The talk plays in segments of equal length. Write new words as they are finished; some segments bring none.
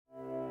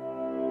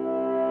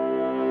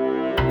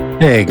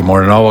Hey, good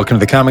morning all. Welcome to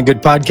the Common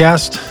Good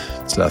Podcast.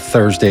 It's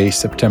Thursday,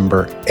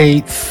 September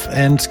 8th,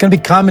 and it's going to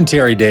be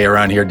commentary day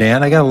around here,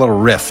 Dan. I got a little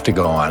riff to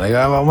go on.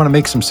 I want to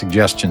make some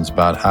suggestions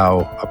about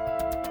how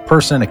a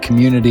person, a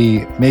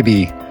community,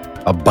 maybe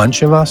a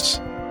bunch of us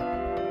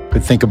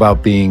could think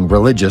about being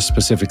religious,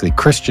 specifically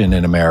Christian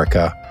in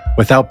America,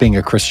 without being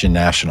a Christian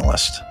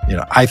nationalist.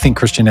 I think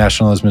Christian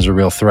nationalism is a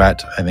real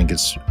threat. I think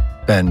it's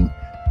been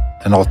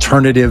an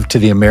alternative to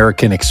the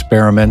American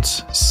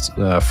experiment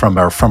from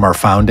our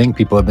founding.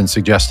 People have been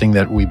suggesting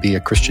that we be a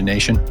Christian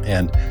nation,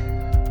 and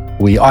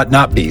we ought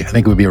not be. I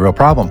think it would be a real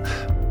problem.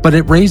 But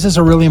it raises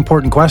a really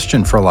important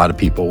question for a lot of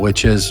people,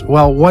 which is,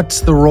 well,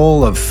 what's the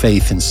role of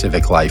faith in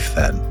civic life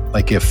then?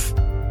 Like if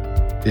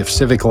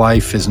civic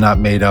life is not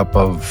made up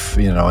of,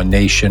 a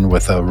nation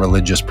with a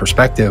religious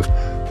perspective,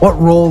 what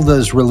role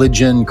does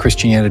religion,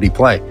 Christianity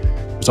play?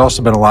 There's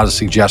also been a lot of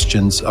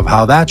suggestions of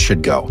how that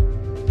should go.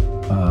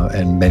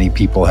 And many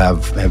people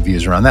have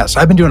views around that. So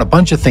I've been doing a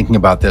bunch of thinking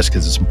about this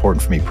because it's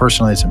important for me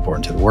personally. It's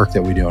important to the work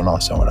that we do. And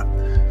also I want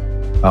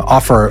to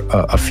offer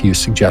a few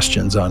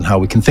suggestions on how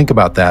we can think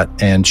about that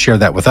and share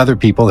that with other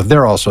people if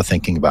they're also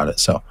thinking about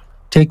it. So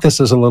take this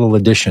as a little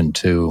addition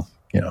to,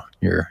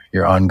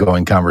 your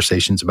ongoing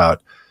conversations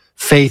about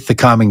faith, the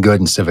common good,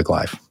 and civic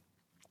life.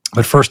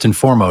 But first and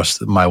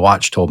foremost, my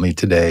watch told me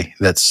today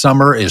that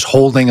summer is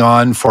holding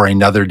on for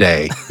another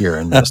day here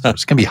in Minnesota.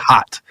 It's going to be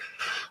hot.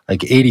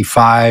 Like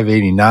 85,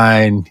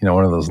 89,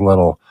 one of those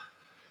little,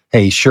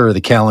 hey, sure, the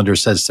calendar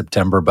says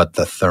September, but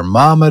the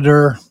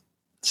thermometer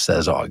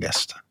says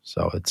August.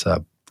 So it's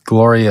a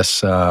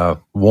glorious,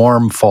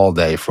 warm fall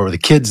day for the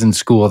kids in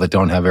school that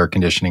don't have air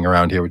conditioning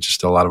around here, which is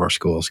still a lot of our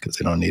schools because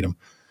they don't need them.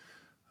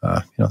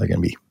 They're going to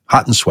be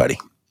hot and sweaty.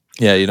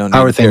 Yeah, you don't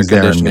need air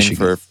conditioning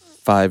for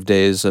 5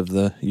 days of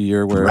the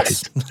year where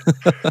it's...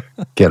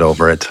 Get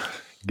over it.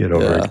 Get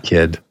over it,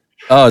 kid.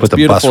 Oh, it's Put the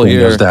beautiful bus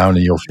windows here. down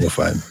and you'll feel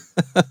fine.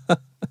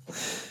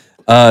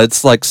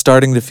 It's like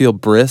starting to feel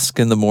brisk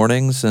in the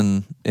mornings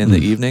and in the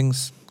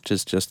evenings,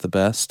 just the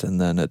best. And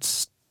then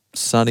it's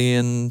sunny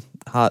and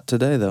hot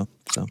today, though.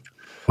 So,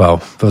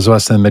 well, those of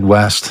us in the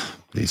Midwest,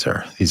 these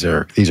are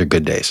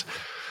good days.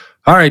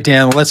 All right,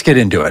 Dan, well, let's get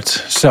into it.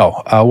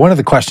 So, one of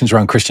the questions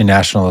around Christian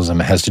nationalism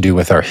has to do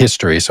with our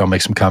history. So, I'll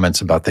make some comments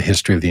about the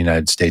history of the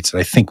United States that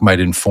I think might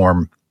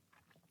inform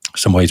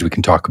some ways we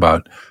can talk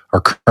about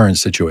our current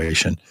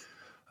situation.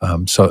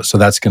 So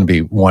that's going to be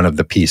one of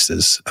the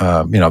pieces.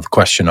 The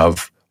question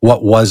of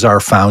what was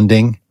our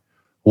founding,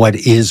 what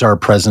is our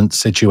present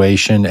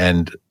situation,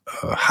 and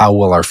how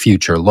will our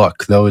future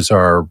look? Those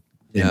are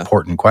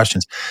important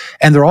questions.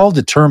 And they're all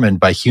determined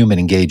by human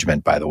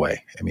engagement, by the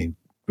way. I mean,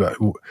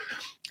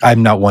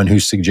 I'm not one who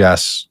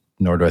suggests,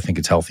 nor do I think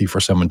it's healthy for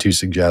someone to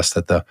suggest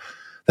that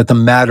the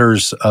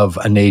matters of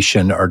a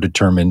nation are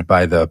determined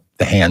by the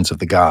hands of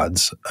the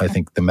gods. I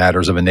think the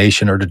matters of a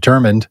nation are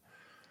determined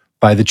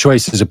by the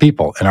choices of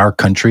people. In our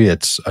country,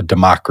 it's a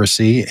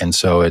democracy, and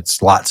so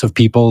it's lots of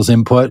people's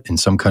input. In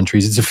some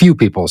countries, it's a few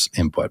people's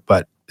input,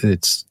 but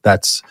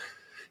that's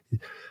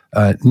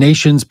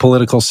nations,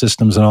 political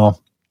systems, and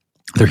all,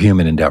 they're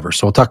human endeavors.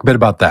 So we'll talk a bit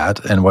about that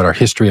and what our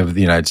history of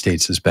the United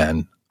States has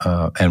been,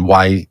 and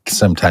why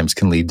sometimes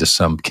can lead to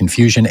some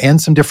confusion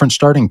and some different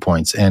starting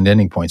points and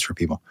ending points for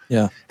people.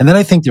 Yeah. And then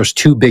I think there's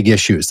two big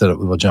issues that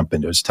we'll jump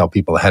into, is tell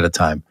people ahead of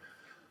time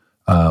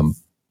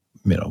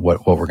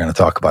what we're going to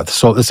talk about.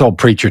 So this old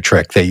preacher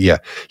trick that you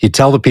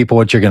tell the people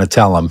what you're going to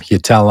tell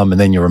them,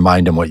 and then you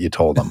remind them what you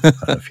told them. I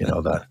don't know if you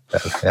know that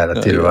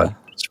attitude about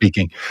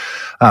speaking.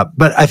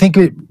 But I think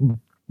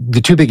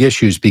the two big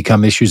issues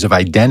become issues of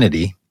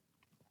identity.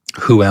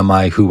 Who am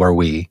I? Who are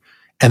we?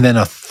 And then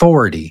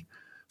authority.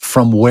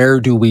 From where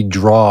do we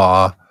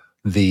draw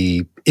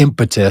the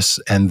impetus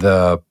and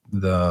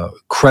the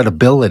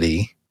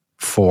credibility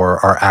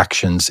for our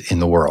actions in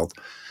the world?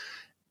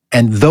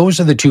 And those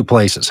are the two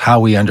places, how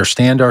we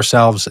understand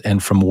ourselves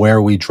and from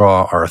where we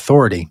draw our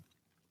authority.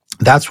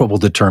 That's what will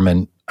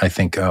determine, I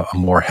think, a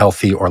more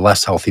healthy or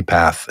less healthy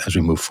path as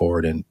we move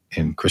forward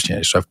in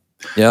Christianity. So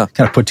I've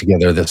kind of put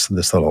together this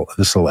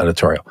little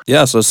editorial.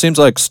 Yeah, so it seems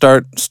like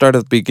start at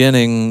the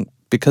beginning,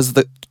 because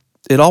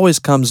it always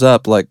comes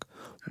up like,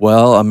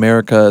 well,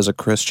 America is a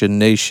Christian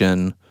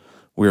nation.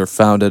 We were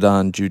founded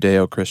on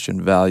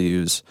Judeo-Christian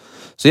values.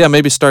 So yeah,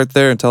 maybe start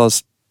there and tell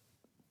us,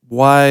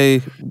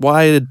 why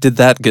did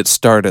that get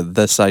started,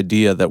 this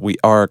idea that we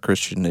are a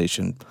Christian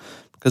nation?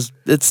 Because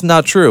it's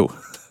not true.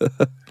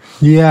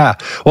 Yeah.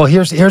 Well,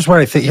 here's where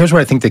I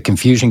think the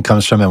confusion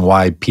comes from and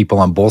why people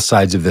on both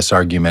sides of this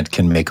argument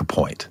can make a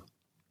point.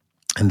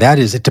 And that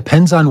is, it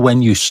depends on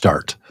when you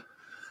start.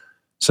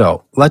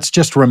 So let's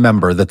just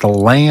remember that the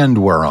land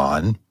we're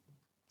on,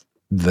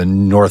 the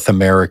North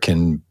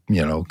American,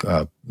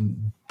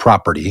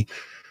 property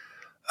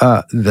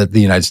that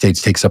the United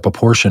States takes up a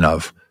portion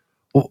of,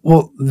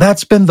 well,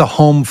 that's been the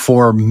home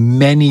for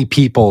many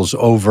peoples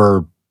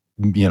over,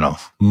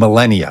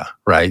 millennia,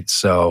 right?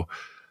 So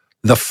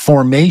the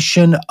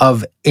formation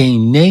of a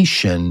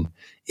nation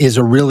is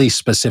a really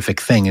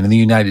specific thing. And in the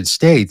United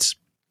States,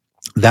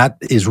 that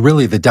is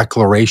really the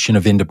Declaration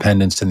of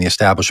Independence and the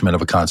establishment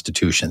of a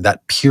constitution.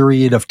 That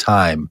period of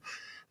time,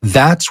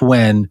 that's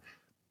when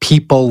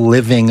people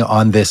living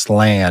on this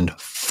land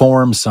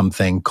form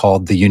something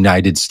called the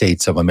United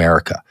States of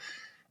America,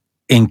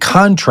 in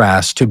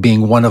contrast to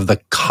being one of the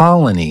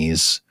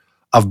colonies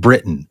of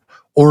Britain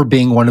or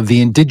being one of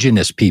the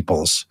indigenous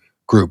peoples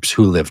groups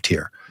who lived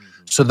here.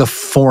 So the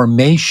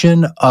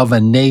formation of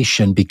a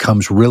nation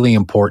becomes really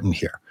important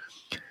here.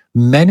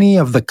 Many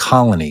of the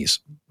colonies,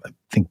 I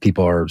think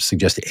people are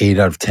suggesting 8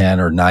 out of 10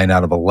 or 9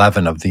 out of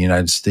 11 of the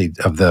United States,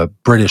 of the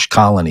British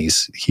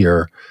colonies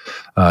here,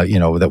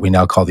 that we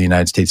now call the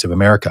United States of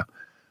America.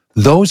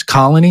 Those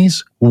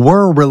colonies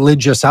were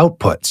religious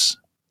outputs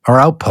or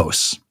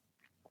outposts.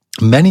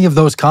 Many of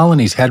those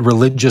colonies had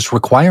religious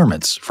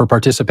requirements for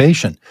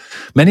participation.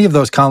 Many of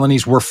those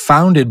colonies were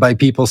founded by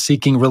people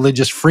seeking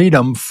religious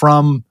freedom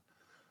from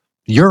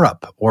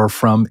Europe or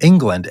from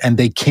England, and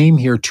they came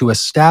here to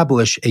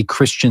establish a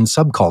Christian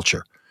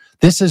subculture.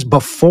 This is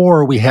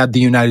before we had the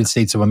United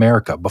States of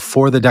America,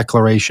 before the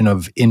Declaration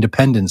of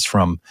Independence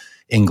from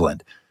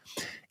England.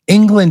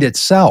 England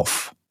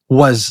itself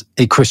was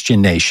a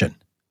Christian nation.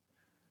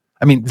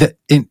 I mean,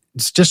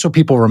 it's just so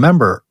people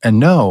remember and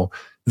know,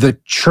 the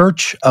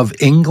Church of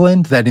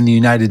England that in the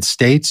United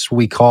States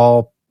we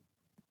call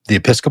the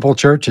Episcopal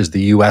Church, is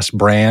the U.S.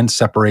 brand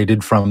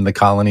separated from the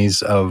colonies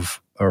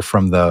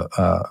from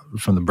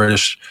the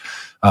British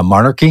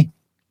monarchy.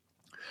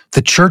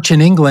 The church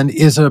in England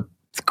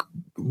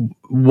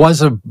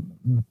was a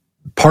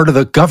part of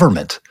the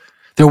government.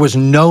 There was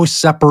no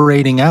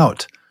separating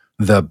out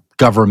the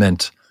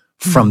government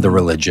from the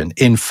religion.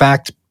 In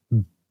fact,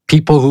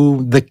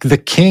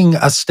 the king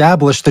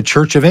established the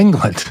Church of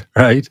England,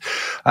 right?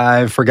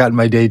 I've forgotten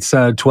my dates,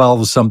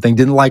 12 something,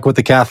 didn't like what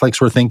the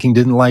Catholics were thinking,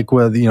 didn't like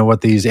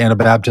what these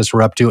Anabaptists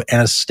were up to,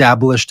 and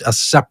established a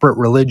separate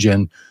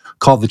religion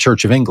called the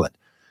Church of England.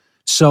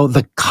 So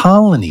the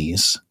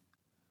colonies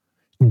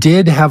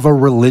did have a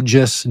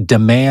religious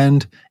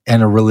demand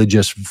and a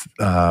religious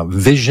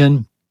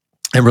vision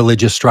and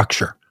religious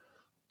structure.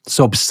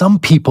 So some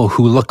people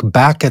who look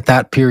back at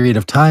that period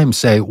of time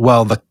say,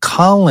 well, the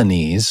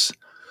colonies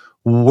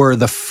were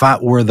the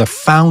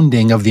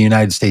founding of the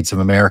United States of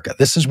America.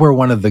 This is where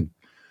one of the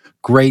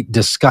great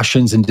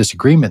discussions and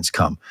disagreements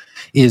come,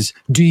 is,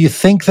 do you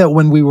think that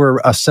when we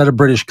were a set of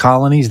British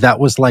colonies, that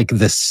was like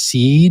the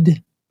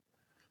seed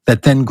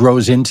that then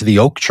grows into the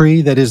oak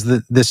tree that is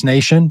this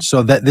nation,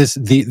 so that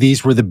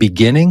these were the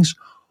beginnings?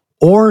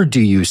 Or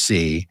do you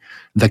see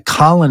the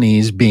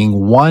colonies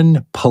being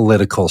one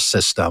political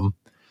system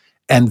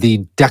and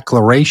the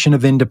Declaration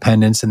of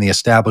Independence and the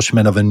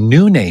establishment of a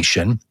new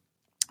nation,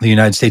 the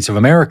United States of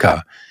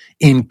America,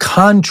 in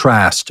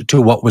contrast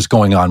to what was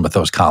going on with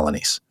those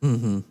colonies?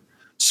 Mm-hmm.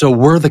 So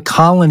were the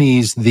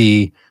colonies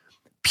the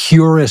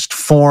purest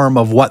form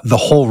of what the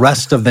whole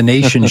rest of the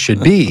nation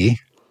should be?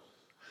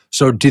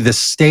 So do the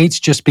states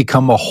just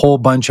become a whole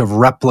bunch of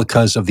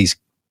replicas of these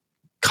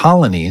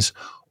colonies,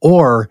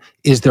 or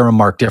is there a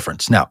marked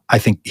difference? Now, I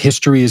think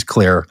history is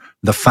clear.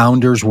 The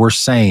founders were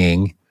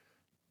saying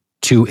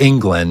to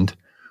England,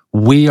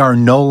 we are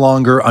no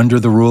longer under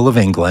the rule of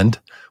England.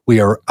 We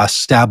are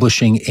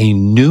establishing a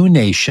new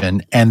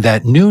nation, and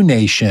that new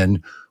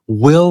nation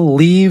will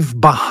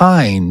leave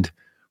behind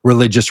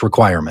religious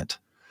requirement.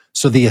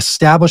 So the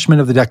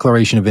establishment of the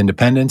Declaration of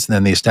Independence and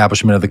then the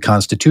establishment of the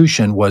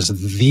Constitution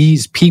was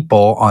these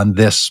people on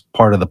this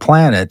part of the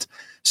planet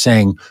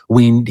saying,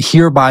 we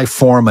hereby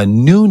form a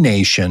new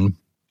nation,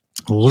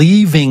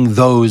 leaving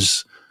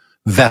those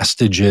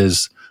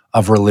vestiges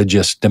of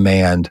religious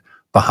demand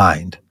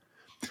behind.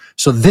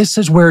 So this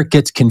is where it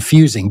gets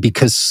confusing,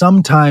 because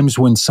sometimes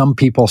when some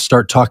people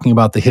start talking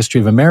about the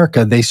history of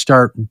America, they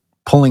start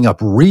pulling up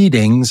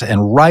readings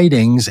and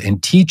writings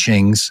and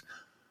teachings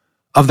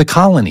of the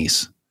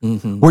colonies,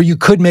 where you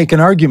could make an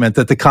argument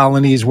that the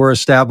colonies were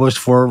established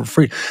for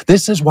free.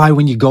 This is why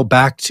when you go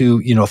back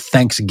to,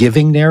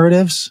 Thanksgiving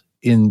narratives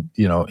from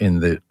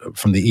the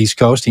East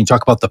Coast, and you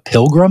talk about the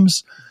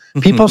Pilgrims,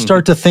 people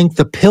start to think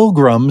the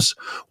Pilgrims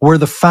were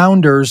the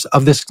founders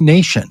of this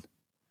nation.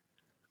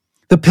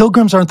 The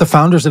Pilgrims aren't the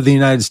founders of the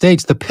United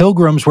States. The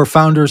Pilgrims were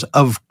founders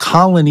of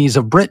colonies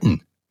of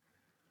Britain.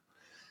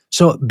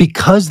 So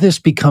because this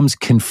becomes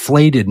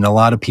conflated in a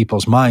lot of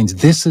people's minds,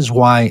 this is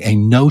why a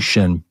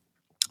notion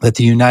that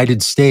the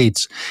United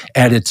States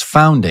at its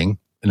founding,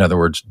 in other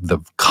words, the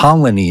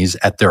colonies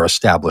at their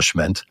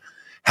establishment,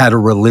 had a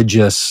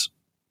religious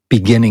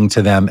beginning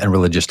to them and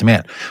religious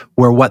demand,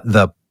 where what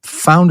the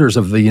founders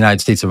of the United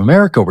States of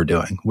America were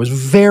doing was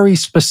very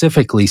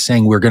specifically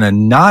saying, we're going to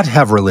not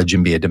have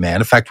religion be a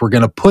demand. In fact, we're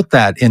going to put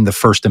that in the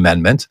First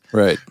Amendment,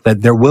 right,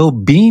 that there will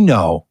be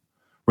no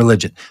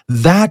religion.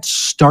 That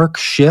stark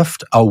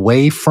shift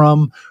away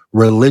from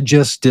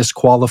religious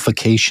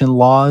disqualification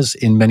laws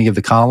in many of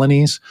the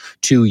colonies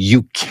to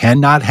you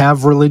cannot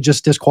have religious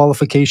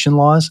disqualification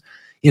laws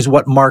is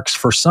what marks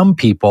for some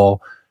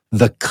people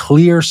the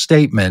clear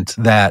statement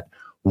that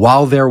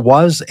while there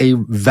was a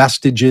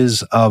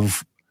vestiges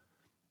of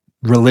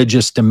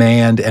religious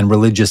demand and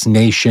religious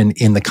nation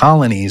in the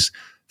colonies,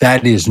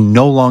 That is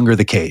no longer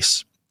the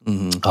case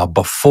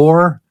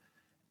before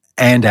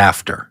and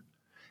after.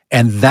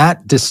 And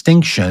that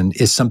distinction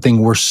is something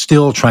we're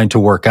still trying to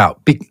work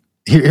out.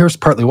 Here's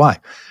partly why.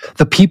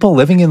 The people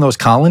living in those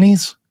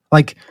colonies,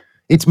 like,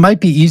 it might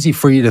be easy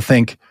for you to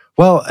think,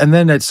 well, and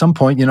then at some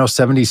point,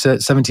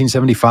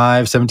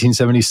 1775,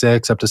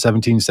 1776, up to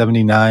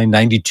 1779,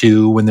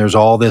 92, when there's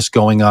all this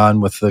going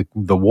on with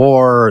the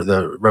war,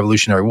 the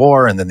Revolutionary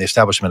War, and then the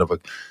establishment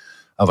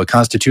of a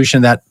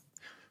constitution, that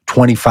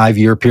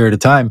 25-year period of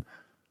time,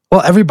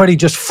 well, everybody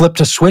just flipped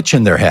a switch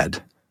in their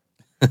head.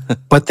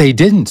 But they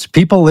didn't.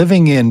 People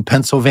living in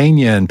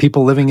Pennsylvania and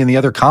people living in the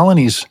other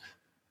colonies,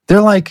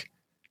 they're like,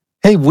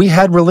 hey, we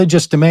had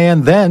religious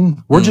demand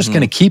then. We're just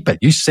going to keep it.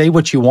 You say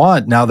what you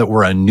want now that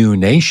we're a new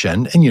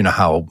nation. And you know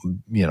how,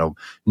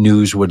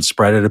 news would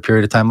spread at a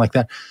period of time like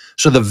that.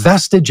 So the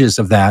vestiges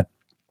of that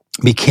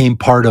became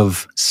part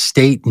of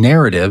state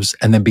narratives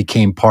and then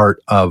became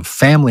part of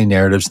family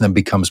narratives and then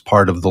becomes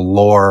part of the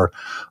lore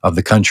of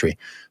the country.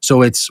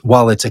 So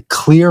while it's a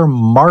clear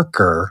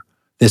marker,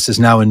 this is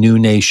now a new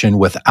nation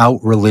without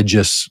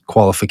religious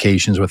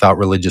qualifications, without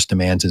religious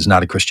demands, is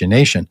not a Christian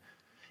nation.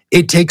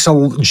 It takes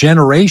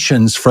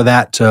generations for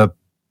that to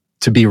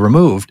be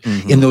removed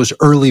in those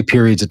early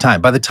periods of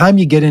time. By the time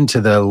you get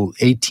into the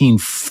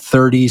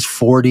 1830s,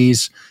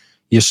 40s,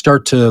 you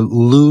start to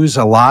lose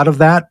a lot of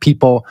that.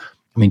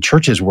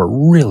 Churches were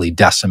really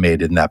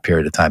decimated in that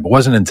period of time. It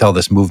wasn't until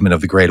this movement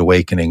of the Great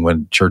Awakening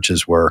when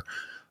churches were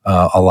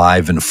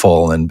alive and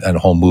full and a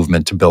whole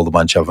movement to build a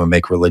bunch of them,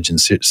 make religion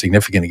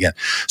significant again.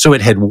 So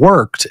it had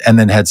worked and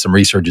then had some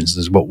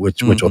resurgences,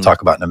 which we'll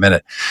talk about in a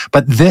minute.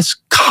 But this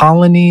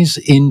colonies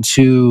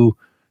into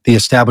the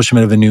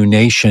establishment of a new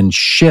nation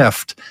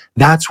shift,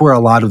 that's where a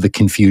lot of the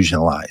confusion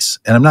lies.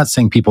 And I'm not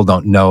saying people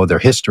don't know their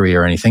history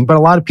or anything, but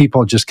a lot of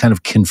people just kind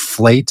of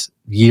conflate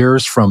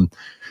years from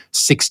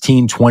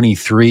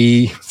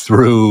 1623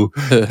 through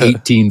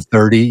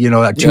 1830, a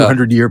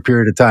 200-year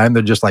period of time.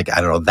 They're just like, I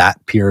don't know,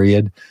 that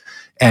period.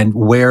 And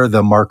where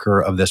the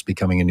marker of this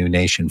becoming a new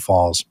nation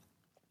falls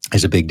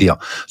is a big deal.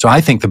 So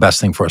I think the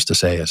best thing for us to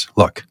say is,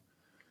 look,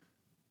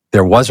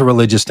 there was a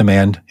religious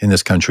demand in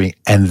this country,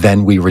 and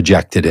then we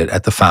rejected it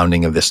at the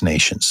founding of this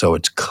nation. So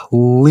it's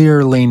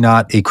clearly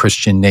not a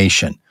Christian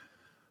nation.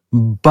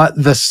 But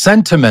the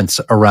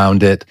sentiments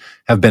around it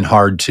have been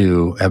hard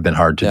to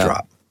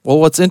drop. Well,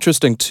 what's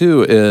interesting,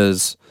 too,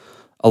 is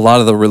a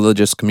lot of the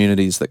religious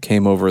communities that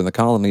came over in the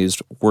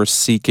colonies were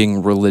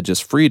seeking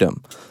religious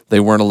freedom. They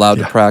weren't allowed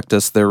to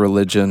practice their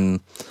religion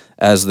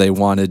as they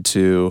wanted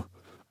to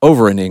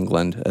over in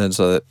England. And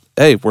so,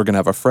 hey, we're going to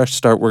have a fresh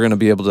start. We're going to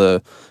be able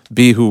to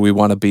be who we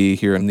want to be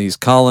here in these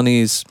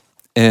colonies.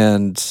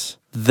 And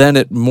then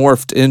it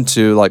morphed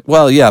into like,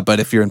 well, yeah, but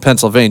if you're in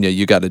Pennsylvania,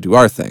 you got to do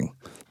our thing.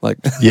 Like,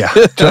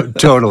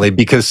 totally.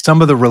 Because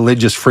some of the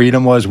religious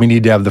freedom was we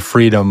need to have the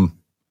freedom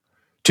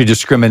to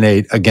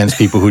discriminate against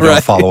people who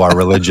don't follow our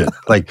religion.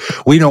 Like,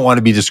 we don't want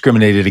to be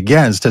discriminated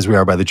against as we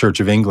are by the Church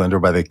of England or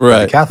by the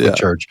Catholic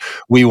Church.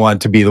 We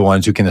want to be the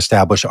ones who can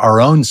establish our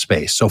own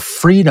space. So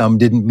freedom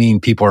didn't mean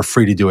people are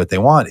free to do what they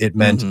want. It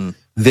meant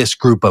this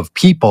group of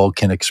people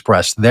can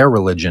express their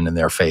religion and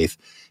their faith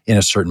in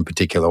a certain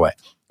particular way.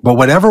 But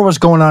whatever was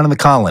going on in the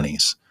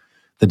colonies,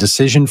 the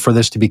decision for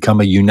this to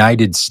become a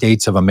United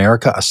States of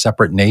America, a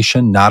separate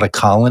nation, not a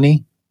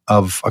colony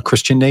of a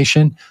Christian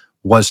nation,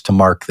 was to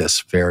mark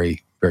this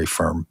very, very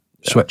firm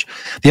switch.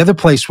 The other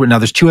place now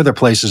there's two other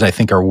places I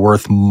think are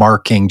worth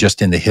marking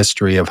just in the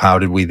history of how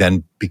did we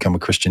then become a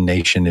Christian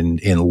nation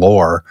in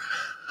lore.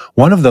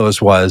 One of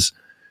those was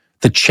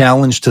the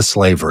challenge to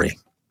slavery.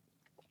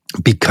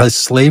 Because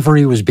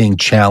slavery was being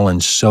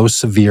challenged so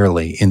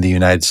severely in the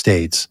United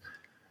States,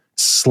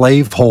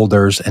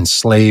 slaveholders and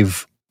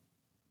slave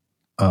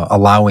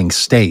allowing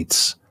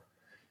states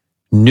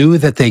knew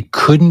that they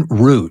couldn't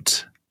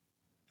root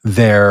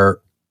their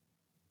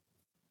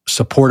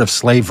support of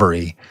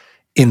slavery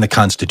in the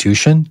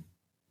Constitution,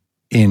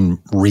 in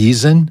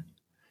reason,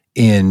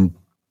 in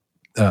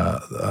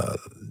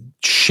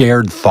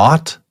shared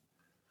thought.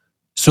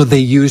 So they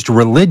used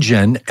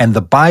religion and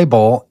the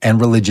Bible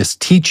and religious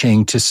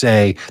teaching to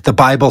say, the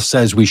Bible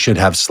says we should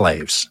have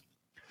slaves.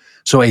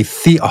 So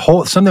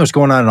something that was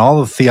going on in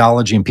all of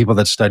theology, and people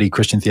that study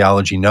Christian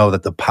theology know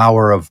that the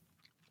power of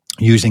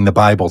using the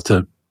Bible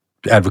to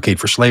advocate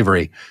for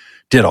slavery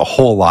did a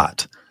whole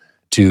lot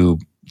to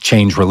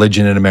change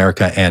religion in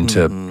America and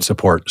to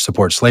support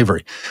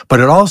slavery. But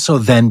it also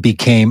then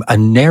became a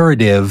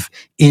narrative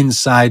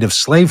inside of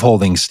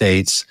slaveholding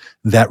states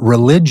that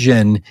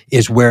religion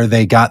is where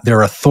they got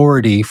their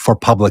authority for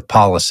public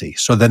policy.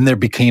 So then there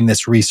became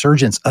this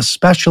resurgence,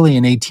 especially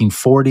in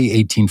 1840,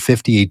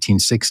 1850,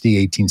 1860,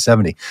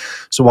 1870.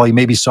 So while you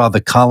maybe saw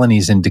the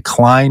colonies in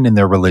decline in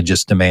their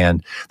religious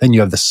demand, then you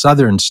have the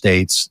southern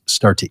states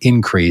start to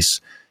increase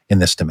in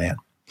this demand.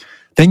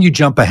 Then you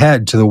jump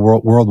ahead to the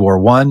World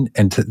War I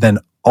and then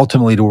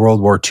ultimately to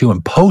World War II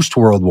and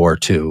post-World War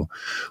II,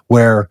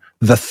 where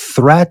the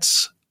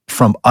threats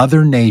from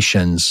other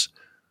nations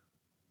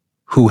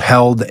who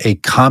held a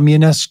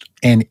communist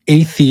and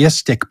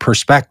atheistic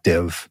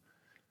perspective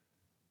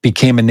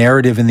became a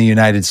narrative in the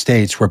United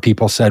States where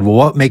people said, well,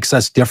 what makes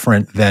us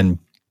different than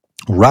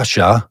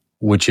Russia,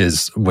 which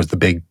was the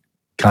big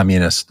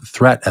communist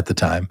threat at the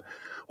time?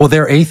 Well,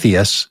 they're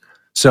atheists,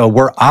 so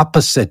we're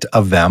opposite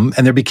of them.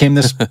 And there became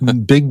this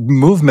big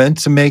movement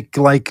to make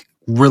like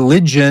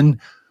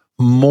religion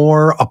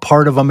more a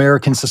part of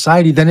American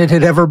society than it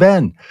had ever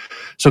been.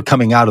 So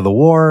coming out of the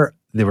war,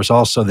 there was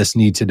also this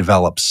need to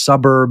develop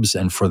suburbs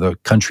and for the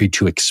country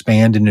to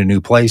expand into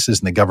new places.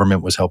 And the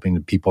government was helping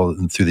the people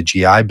through the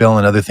GI Bill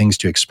and other things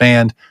to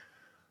expand.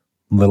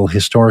 Little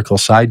historical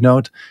side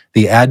note,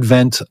 the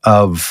advent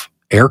of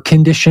air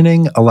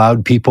conditioning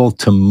allowed people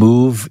to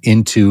move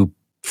into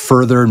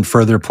further and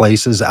further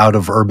places out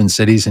of urban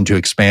cities and to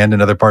expand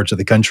in other parts of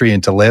the country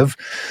and to live.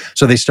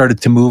 So they started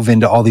to move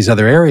into all these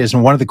other areas.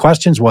 And one of the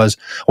questions was,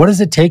 what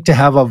does it take to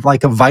have a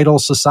vital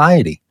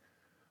society?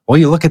 Well,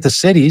 you look at the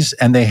cities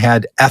and they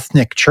had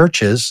ethnic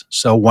churches.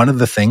 So one of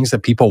the things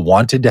that people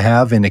wanted to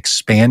have in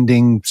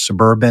expanding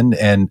suburban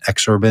and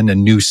exurban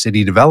and new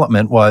city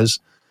development was,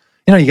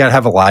 you got to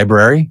have a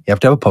library. You have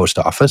to have a post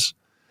office.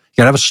 You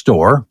got to have a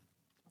store.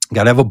 You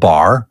got to have a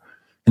bar.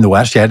 In the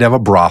West, you had to have a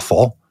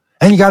brothel.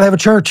 And you got to have a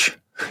church.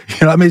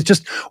 It's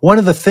just one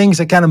of the things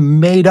that kind of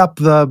made up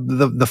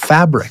the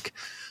fabric.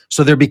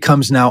 So there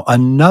becomes now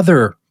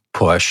another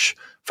push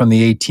from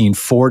the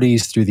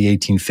 1840s through the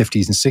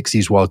 1850s and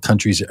 60s while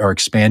countries are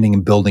expanding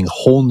and building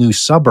whole new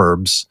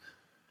suburbs,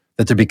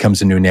 that there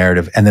becomes a new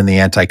narrative, and then the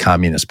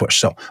anti-communist push.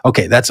 So,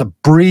 okay, that's a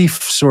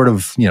brief sort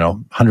of,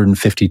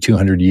 150,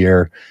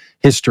 200-year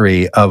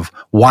history of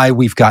why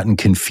we've gotten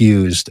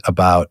confused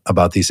about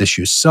these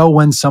issues. So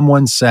when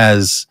someone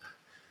says,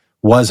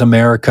 is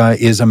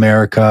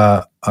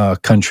America a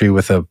country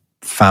with a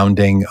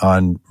founding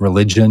on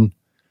religion?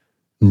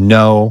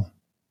 No,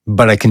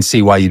 but I can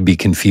see why you'd be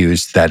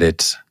confused that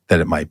it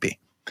might be.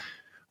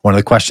 One of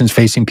the questions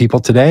facing people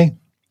today,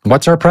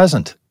 what's our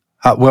present?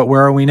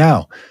 Where are we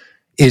now?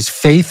 Is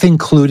faith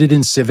included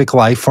in civic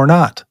life or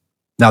not?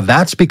 Now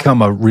that's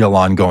become a real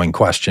ongoing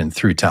question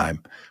through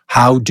time.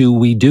 How do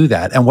we do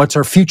that? And what's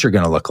our future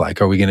going to look like?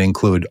 Are we going to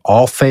include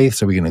all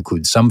faiths? Are we going to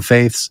include some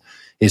faiths?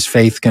 Is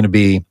faith going to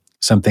be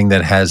something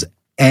that has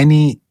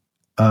any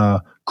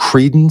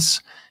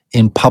credence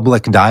in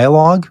public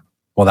dialogue?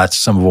 Well, that's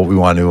some of what we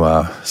want to,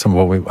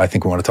 I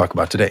think we want to talk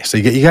about today. So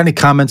you got any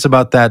comments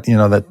about that?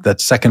 That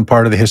second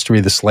part of the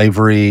history, the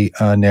slavery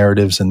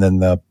narratives, and then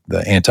the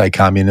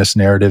anti-communist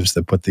narratives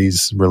that put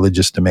these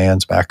religious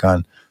demands back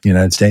on the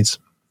United States?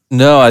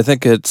 No, I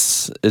think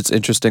it's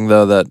interesting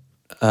though that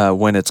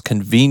when it's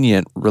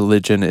convenient,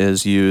 religion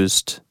is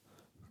used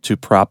to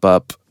prop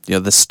up,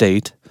 the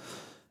state.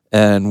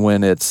 And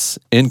when it's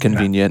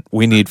inconvenient,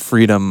 we need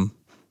freedom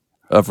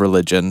of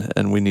religion,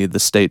 and we need the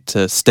state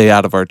to stay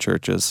out of our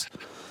churches.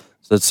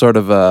 So it's sort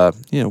of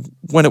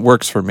when it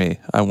works for me,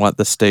 I want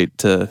the state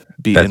to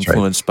be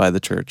influenced by the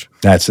church.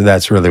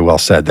 That's really well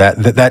said.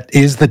 That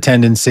is the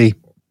tendency,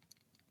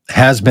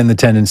 has been the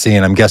tendency,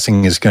 and I'm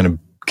guessing is going to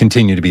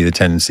continue to be the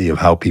tendency of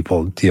how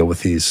people deal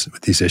with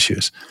these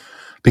issues.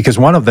 Because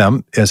one of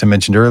them, as I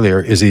mentioned earlier,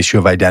 is the issue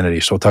of identity.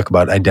 So we'll talk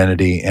about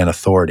identity and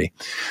authority.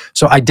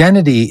 So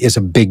identity is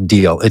a big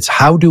deal. It's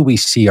how do we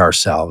see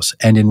ourselves,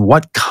 and in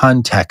what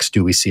context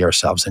do we see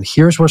ourselves? And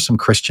here's where some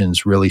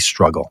Christians really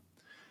struggle.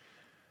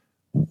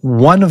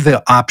 One of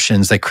the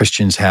options that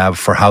Christians have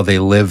for how they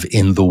live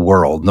in the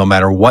world, no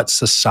matter what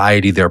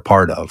society they're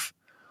part of,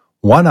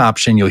 one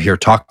option you'll hear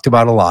talked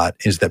about a lot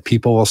is that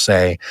people will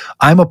say,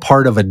 I'm a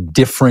part of a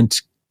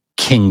different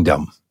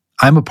kingdom.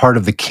 I'm a part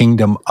of the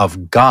kingdom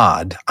of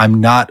God. I'm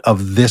not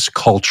of this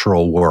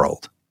cultural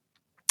world.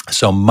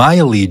 So my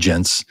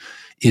allegiance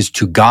is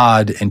to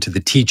God and to the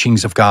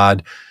teachings of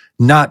God,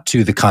 not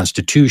to the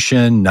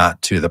Constitution,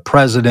 not to the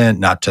president,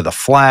 not to the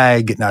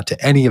flag, not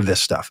to any of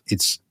this stuff.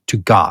 It's to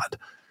God.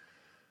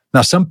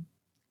 Now, some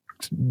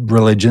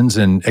religions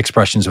and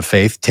expressions of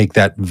faith take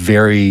that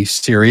very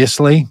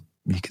seriously.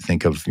 You can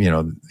think of,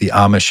 the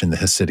Amish and the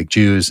Hasidic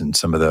Jews and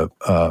some of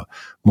the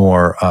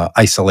more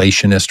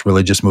isolationist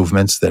religious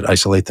movements that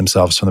isolate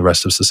themselves from the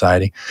rest of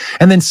society.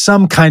 And then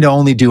some kind of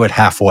only do it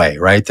halfway,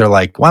 right? They're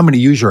like, well, I'm going to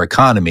use your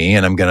economy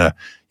and I'm going to,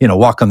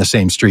 walk on the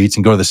same streets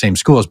and go to the same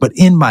schools. But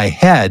in my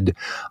head,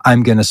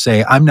 I'm going to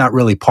say, I'm not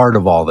really part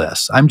of all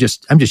this. I'm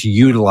just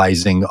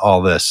utilizing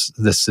all this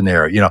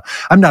scenario.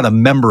 I'm not a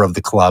member of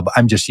the club.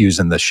 I'm just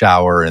using the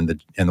shower and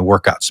the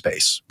workout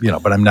space,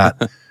 but I'm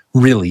not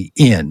really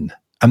in.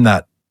 I'm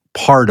not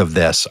part of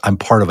this. I'm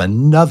part of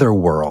another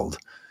world.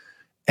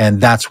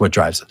 And that's what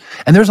drives it.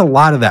 And there's a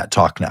lot of that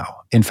talk now.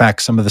 In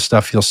fact, some of the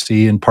stuff you'll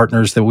see in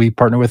partners that we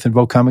partner with in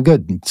Vote Common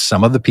Good,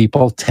 some of the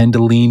people tend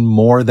to lean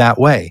more that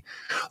way.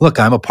 Look,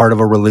 I'm a part of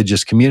a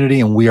religious community,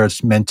 and we are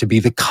meant to be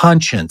the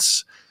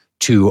conscience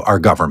to our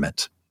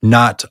government,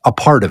 not a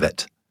part of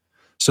it.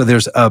 So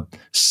there's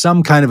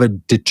some kind of a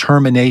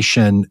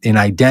determination in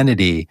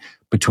identity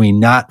between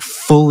not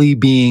fully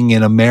being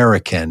an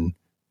American.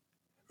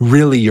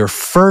 Really, your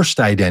first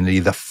identity,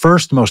 the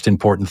first most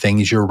important thing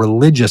is your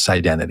religious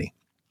identity,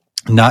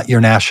 not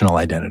your national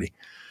identity.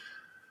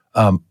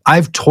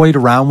 I've toyed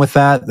around with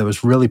that. That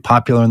was really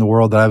popular in the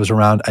world that I was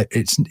around.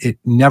 It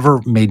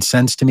never made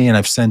sense to me, and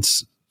I've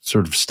since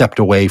sort of stepped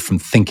away from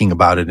thinking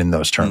about it in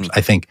those terms.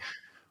 I think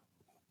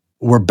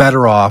we're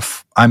better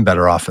off, I'm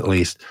better off at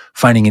least,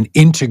 finding an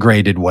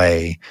integrated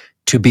way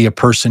to be a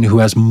person who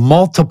has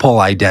multiple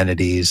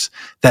identities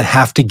that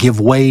have to give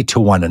way to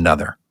one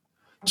another.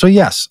 So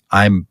yes,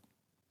 I'm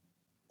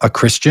a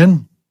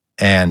Christian,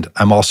 and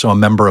I'm also a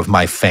member of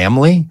my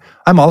family.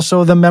 I'm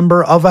also the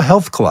member of a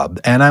health club,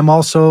 and I'm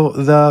also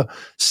the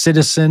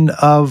citizen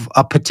of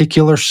a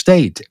particular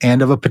state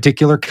and of a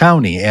particular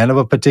county and of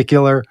a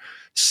particular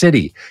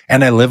city.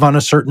 And I live on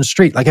a certain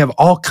street. Like, I have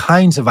all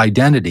kinds of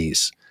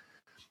identities.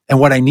 And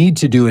what I need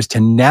to do is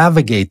to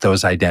navigate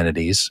those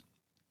identities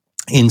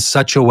in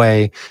such a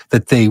way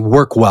that they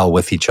work well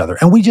with each other.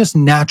 And we just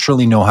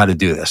naturally know how to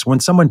do this. When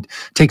someone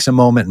takes a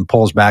moment and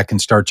pulls back and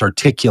starts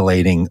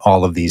articulating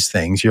all of these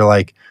things, you're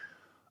like,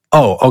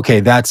 oh,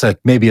 okay, that's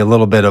maybe a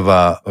little bit of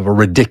a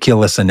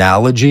ridiculous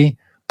analogy,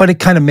 but it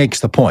kind of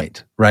makes the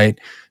point, right?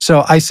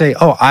 So I say,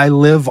 oh, I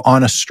live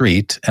on a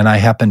street and I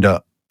happen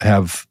to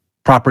have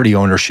property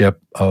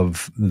ownership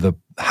of the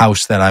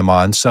house that I'm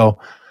on. So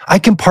I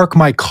can park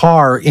my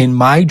car in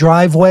my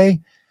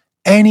driveway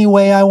any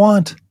way I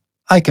want.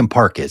 I can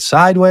park it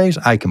sideways.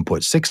 I can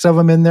put 6 of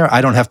them in there. I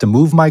don't have to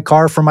move my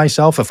car for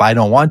myself if I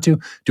don't want to,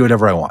 do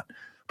whatever I want.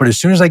 But as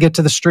soon as I get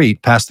to the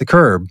street, past the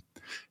curb,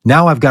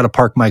 now I've got to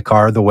park my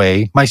car the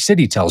way my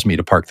city tells me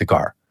to park the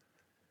car.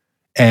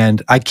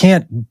 And I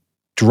can't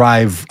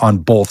drive on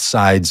both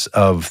sides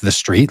of the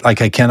street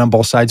like I can on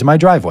both sides of my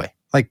driveway.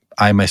 Like,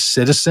 I'm a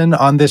citizen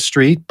on this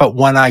street, but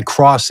when I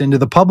cross into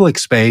the public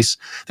space,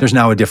 there's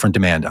now a different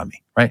demand on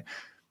me, right?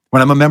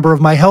 When I'm a member of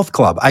my health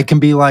club, I can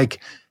be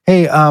like,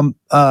 hey,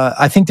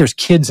 I think there's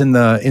kids in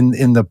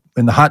the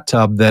hot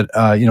tub that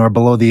are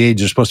below the age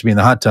they're supposed to be in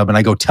the hot tub, and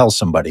I go tell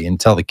somebody and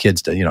tell the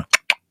kids to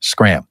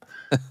scram.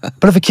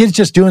 But if a kid's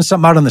just doing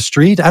something out on the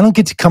street, I don't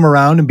get to come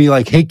around and be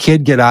like, hey,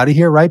 kid, get out of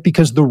here, right?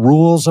 Because the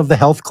rules of the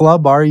health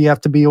club are you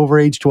have to be over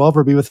age 12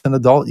 or be with an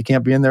adult. You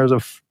can't be in there as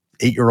a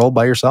 8-year-old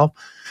by yourself.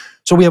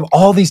 So we have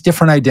all these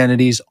different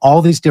identities,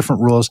 all these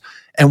different rules,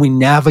 and we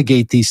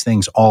navigate these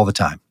things all the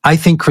time. I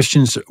think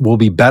Christians will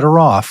be better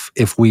off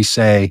if we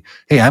say,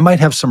 hey, I might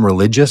have some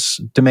religious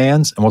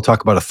demands, and we'll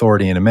talk about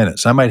authority in a minute.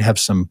 So I might have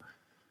some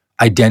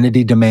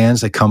identity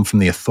demands that come from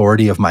the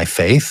authority of my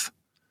faith,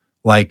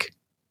 like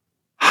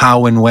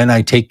how and when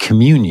I take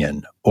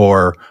communion,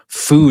 or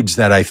foods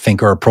that I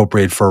think are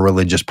appropriate for a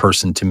religious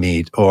person to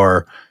meet,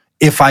 or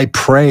if I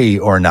pray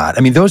or not.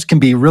 I mean, those can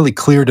be really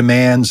clear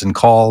demands and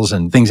calls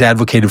and things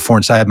advocated for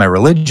inside my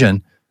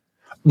religion.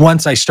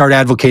 Once I start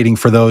advocating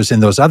for those in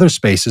those other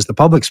spaces, the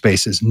public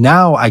spaces,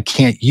 now I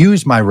can't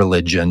use my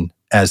religion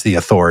as the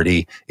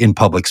authority in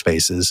public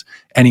spaces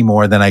any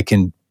more than I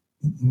can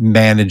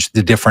manage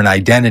the different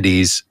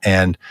identities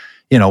and,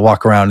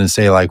 walk around and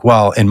say like,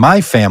 well, in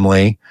my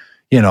family,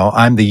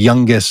 I'm the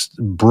youngest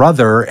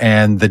brother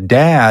and the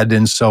dad.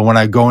 And so when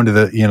I go into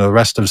the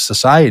rest of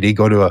society,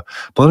 go to a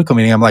political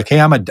meeting, I'm like, hey,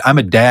 I'm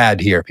a dad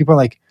here. People are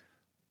like,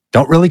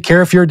 don't really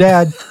care if you're a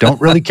dad. Don't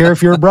really care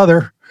if you're a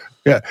brother.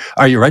 Yeah.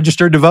 Are you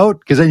registered to vote?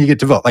 Because then you get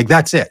to vote. Like,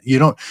 that's it. You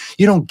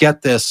don't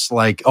get this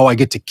like, oh, I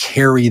get to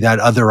carry that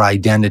other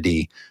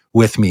identity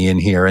with me in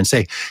here and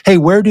say, hey,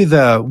 where do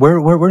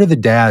the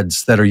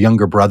dads that are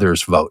younger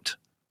brothers vote?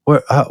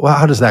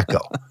 How does that go?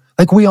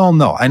 Like, we all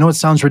know. I know it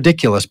sounds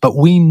ridiculous, but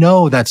we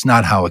know that's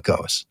not how it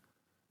goes.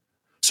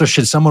 So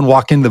should someone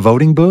walk in the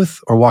voting booth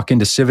or walk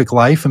into civic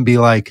life and be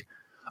like,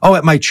 oh,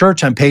 at my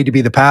church, I'm paid to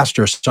be the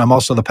pastor, so I'm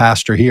also the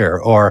pastor here.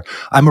 Or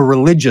I'm a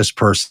religious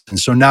person,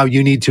 so now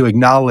you need to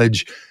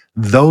acknowledge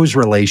those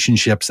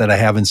relationships that I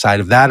have inside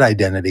of that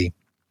identity,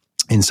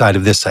 inside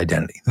of this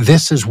identity.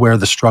 This is where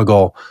the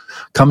struggle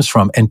comes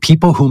from. And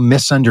people who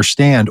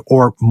misunderstand,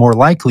 or more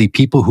likely,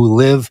 people who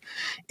live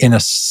in a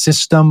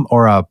system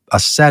or a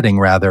setting,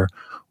 rather,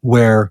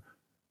 where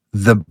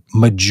the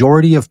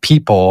majority of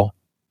people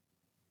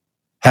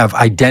have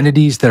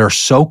identities that are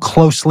so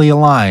closely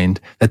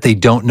aligned that they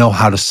don't know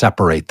how to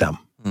separate them.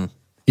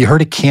 You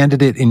heard a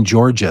candidate in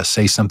Georgia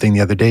say something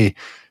the other day.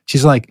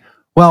 She's like,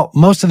 well,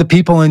 most of the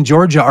people in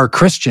Georgia are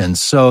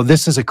Christians, so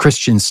this is a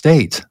Christian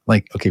state.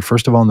 Like, okay,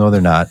 first of all, no,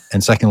 they're not.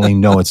 And secondly,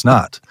 no, it's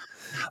not.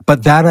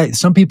 But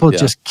some people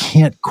just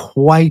can't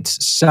quite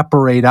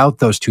separate out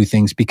those two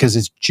things because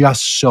it's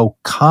just so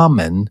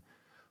common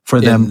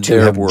for them to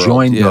have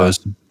joined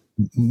those.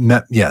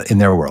 Yeah, in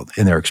their world,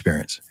 in their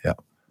experience. Yeah.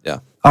 Yeah.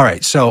 All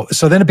right. So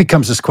then it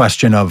becomes this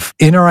question of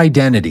inner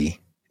identity.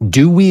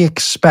 Do we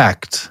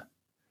expect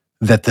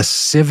that the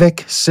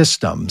civic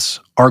systems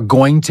are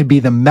going to be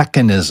the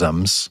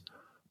mechanisms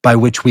by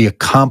which we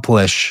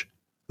accomplish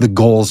the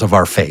goals of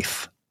our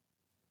faith?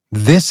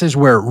 This is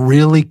where it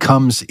really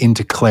comes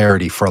into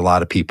clarity for a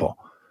lot of people.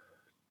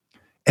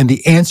 And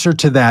the answer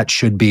to that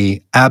should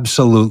be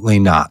absolutely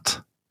not.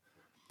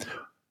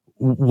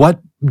 What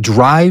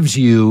drives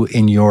you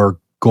in your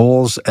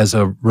goals as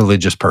a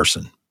religious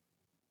person?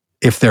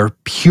 If they're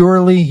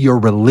purely your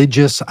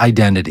religious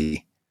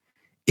identity,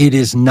 it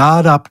is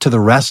not up to the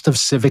rest of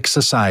civic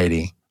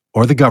society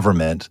or the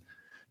government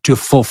to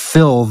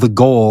fulfill the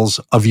goals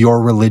of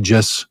your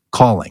religious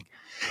calling.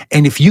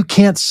 And if you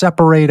can't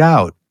separate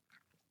out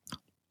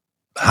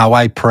how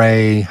I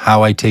pray,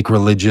 how I take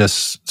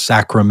religious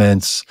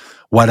sacraments,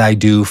 what I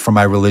do for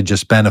my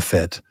religious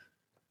benefit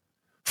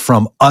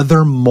from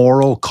other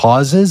moral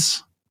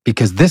causes,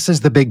 because this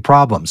is the big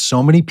problem.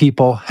 So many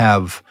people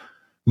have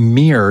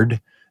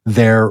mirrored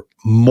their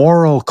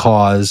moral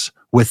cause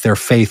with their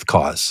faith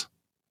cause,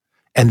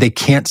 and they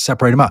can't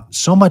separate them out.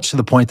 So much to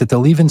the point that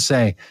they'll even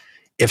say,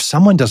 if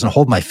someone doesn't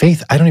hold my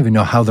faith, I don't even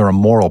know how they're a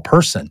moral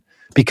person,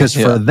 because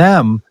for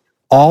them,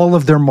 all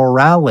of their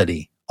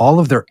morality, all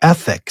of their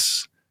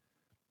ethics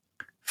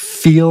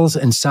feels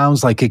and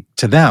sounds like it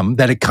to them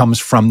that it comes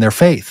from their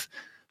faith.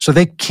 So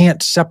they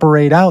can't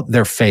separate out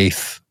their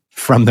faith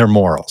from their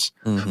morals.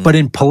 Mm-hmm. But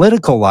in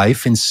political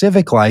life, in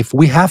civic life,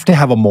 we have to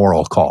have a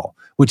moral call,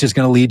 which is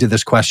going to lead to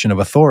this question of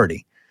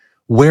authority.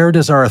 Where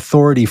does our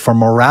authority for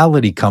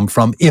morality come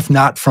from, if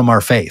not from our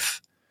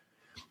faith?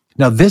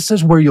 Now, this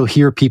is where you'll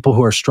hear people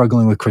who are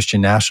struggling with Christian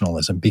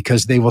nationalism,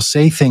 because they will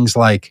say things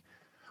like,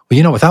 well,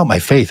 you know, without my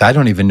faith, I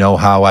don't even know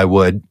how I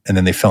would, and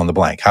then they fill in the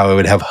blank, how I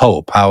would have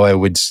hope, how I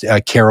would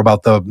care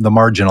about the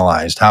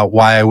marginalized,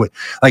 why I would,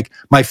 like,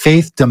 my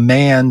faith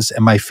demands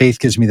and my faith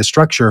gives me the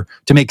structure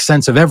to make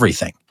sense of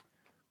everything.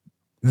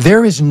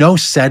 There is no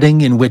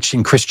setting in which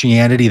in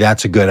Christianity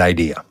that's a good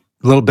idea.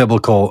 A little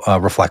biblical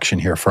reflection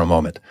here for a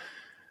moment.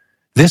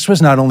 This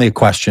was not only a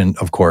question,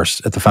 of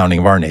course, at the founding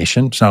of our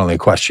nation. It's not only a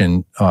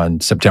question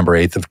on September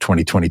 8th of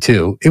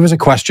 2022. It was a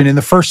question in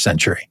the first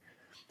century.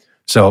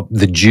 So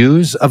the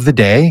Jews of the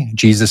day,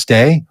 Jesus'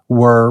 day,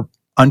 were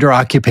under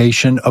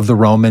occupation of the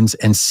Romans,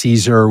 and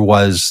Caesar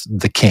was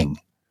the king.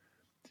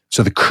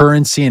 So the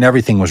currency and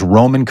everything was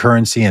Roman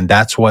currency, and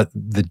that's what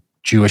the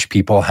Jewish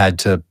people had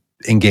to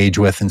engage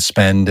with and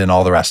spend and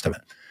all the rest of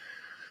it.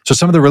 So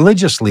some of the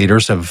religious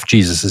leaders of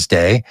Jesus'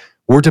 day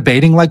were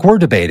debating like we're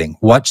debating.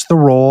 What's the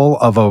role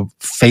of a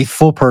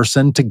faithful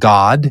person to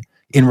God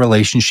in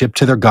relationship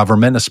to their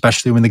government,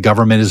 especially when the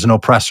government is an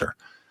oppressor?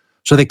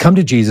 So they come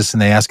to Jesus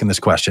and they ask him this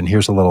question.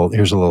 Here's a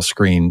little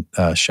screen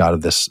shot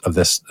of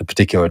this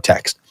particular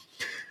text.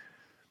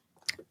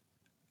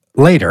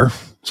 Later,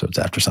 so it's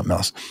after something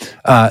else,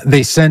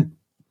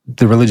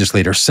 the religious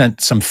leaders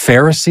sent some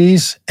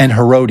Pharisees and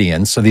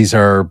Herodians. So these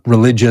are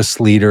religious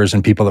leaders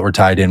and people that were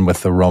tied in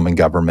with the Roman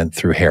government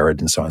through Herod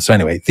and so on. So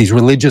anyway, these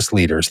religious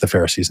leaders, the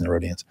Pharisees and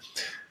Herodians,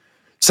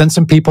 sent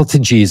some people to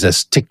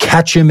Jesus to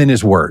catch him in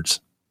his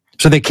words.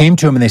 So they came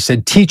to him and they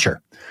said,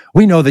 "Teacher,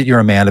 we know that you're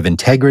a man of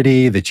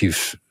integrity, that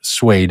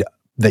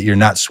you're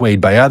not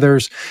swayed by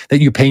others,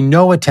 that you pay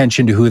no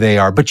attention to who they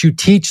are, but you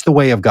teach the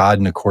way of God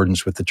in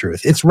accordance with the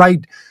truth.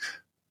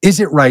 Is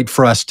it right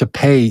for us to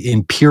pay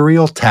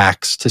imperial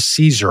tax to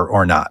Caesar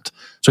or not?"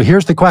 So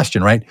here's the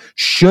question, right?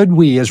 Should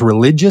we as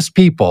religious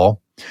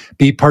people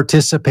be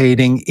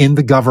participating in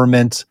the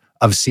government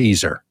of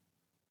Caesar?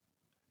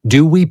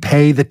 Do we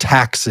pay the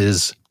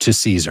taxes to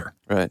Caesar?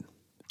 Right.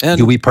 And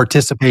do we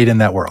participate in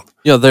that world?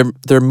 You know,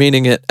 they're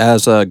meaning it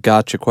as a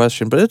gotcha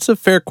question, but it's a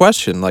fair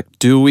question. Like,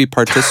 do we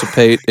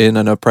participate in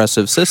an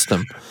oppressive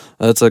system?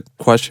 That's a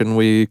question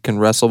we can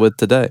wrestle with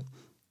today.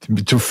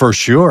 For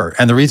sure.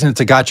 And the reason it's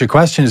a gotcha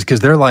question is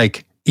because they're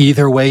like,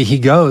 either way he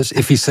goes,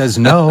 if he says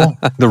no,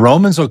 the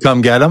Romans will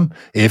come get him.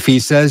 If he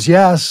says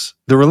yes,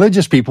 the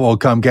religious people will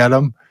come get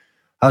him.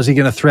 How's he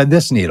going to thread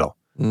this needle?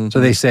 Mm-hmm. So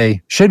they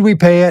say, should we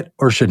pay it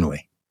or shouldn't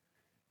we?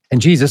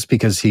 And Jesus,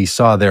 because he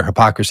saw their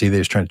hypocrisy, they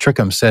was trying to trick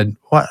him, said,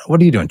 what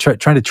are you doing?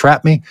 Trying to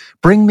trap me?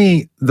 Bring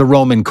me the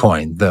Roman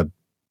coin, the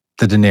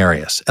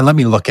denarius, and let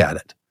me look at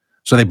it.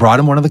 So they brought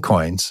him one of the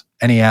coins,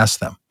 and he asked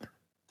them,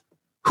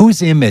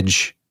 whose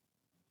image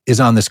is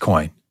on this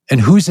coin?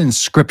 And whose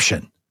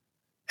inscription?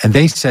 And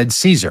they said,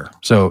 Caesar.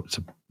 So it's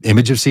an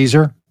image of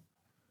Caesar,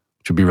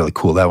 which would be really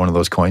cool to have one of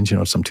those coins,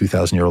 some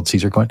 2,000-year-old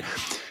Caesar coin.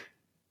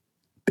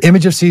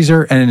 Image of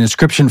Caesar and an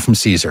inscription from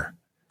Caesar.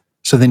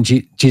 So then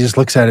Jesus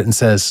looks at it and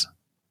says,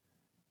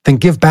 then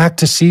give back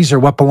to Caesar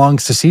what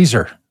belongs to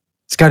Caesar.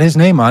 It's got his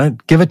name on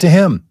it. Give it to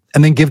him.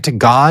 And then give to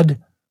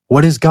God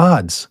what is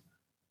God's.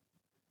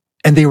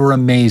 And they were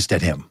amazed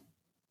at him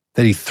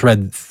that he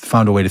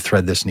found a way to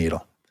thread this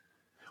needle.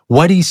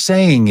 What he's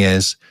saying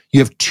is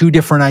you have two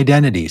different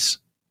identities.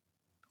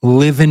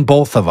 Live in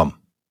both of them.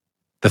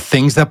 The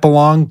things that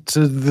belong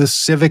to the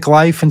civic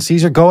life and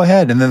Caesar, go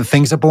ahead. And then the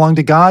things that belong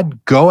to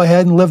God, go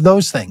ahead and live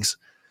those things.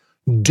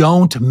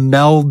 Don't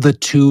meld the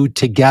two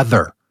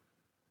together.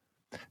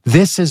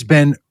 This has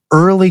been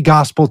early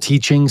gospel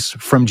teachings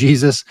from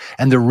Jesus,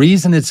 and the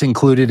reason it's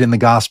included in the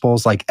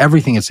Gospels, like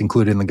everything it's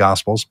included in the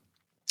Gospels,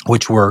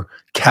 which were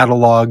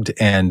cataloged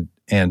and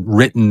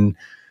written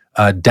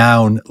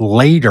down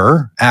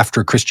later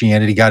after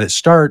Christianity got its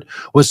start,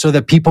 was so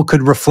that people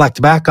could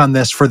reflect back on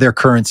this for their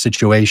current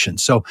situation.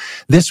 So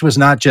this was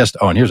not just,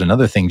 and here's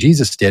another thing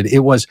Jesus did. It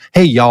was,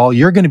 hey, y'all,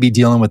 you're going to be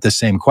dealing with the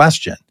same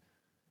question.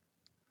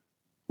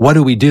 What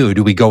do we do?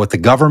 Do we go with the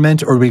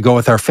government or do we go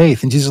with our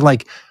faith? And Jesus is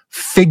like,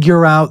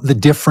 figure out the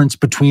difference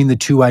between the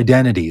two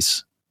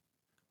identities.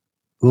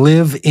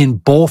 Live in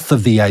both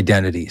of the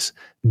identities.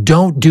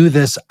 Don't do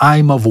this,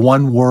 I'm of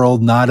one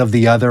world, not of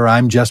the other,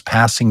 I'm just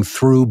passing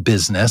through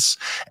business.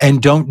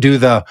 And don't do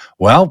the,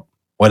 well,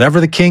 whatever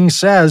the king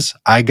says,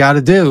 I got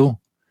to do.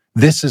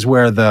 This is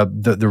where the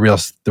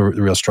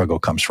real struggle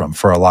comes from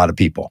for a lot of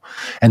people.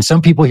 And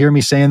some people hear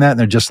me saying that and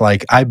they're just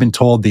like, I've been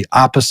told the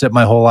opposite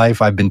my whole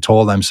life. I've been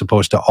told I'm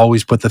supposed to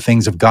always put the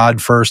things of God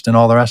first and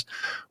all the rest.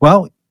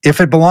 Well, if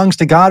it belongs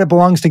to God, it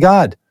belongs to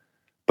God.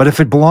 But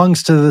if it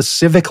belongs to the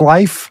civic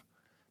life,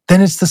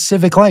 then it's the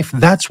civic life.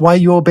 That's why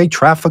you obey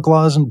traffic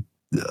laws and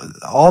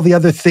all the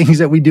other things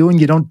that we do,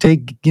 and you don't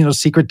take,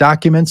 secret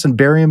documents and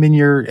bury them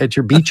at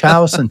your beach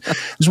house. And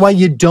that's why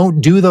you don't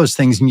do those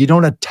things, and you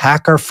don't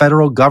attack our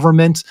federal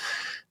government.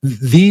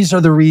 These are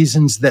the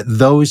reasons that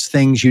those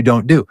things you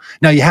don't do.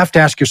 Now, you have to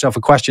ask yourself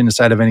a question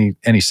inside of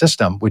any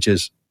system, which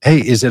is, hey,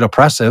 is it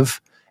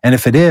oppressive? And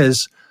if it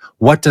is,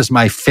 what does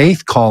my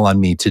faith call on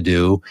me to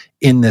do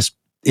in this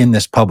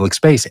public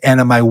space? And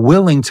am I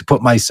willing to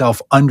put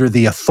myself under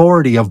the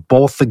authority of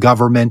both the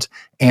government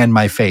and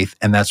my faith?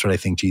 And that's what I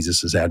think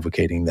Jesus is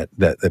advocating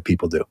that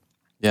people do.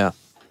 Yeah.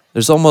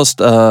 There's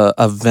almost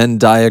a Venn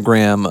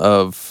diagram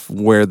of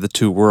where the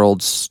two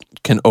worlds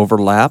can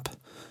overlap.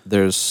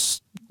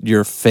 There's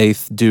your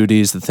faith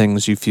duties, the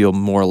things you feel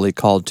morally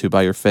called to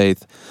by your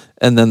faith,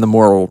 and then the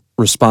moral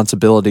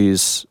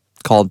responsibilities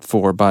called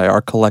for by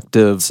our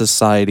collective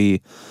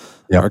society,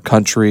 our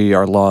country,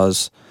 our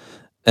laws.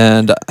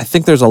 And I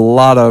think there's a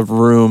lot of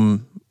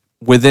room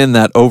within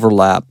that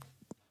overlap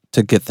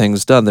to get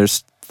things done.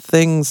 There's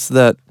things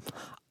that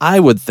I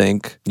would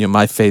think,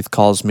 my faith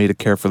calls me to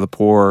care for the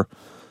poor,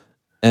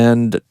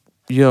 and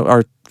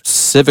our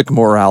civic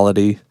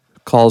morality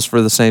calls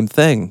for the same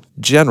thing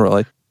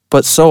generally.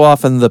 But so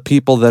often the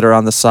people that are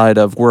on the side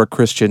of we're a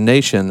Christian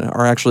nation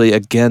are actually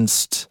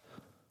against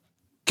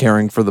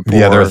caring for the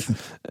poor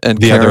and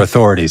the other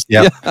authorities.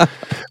 Yeah.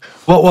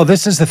 Well,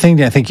 this is the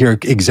thing. I think you're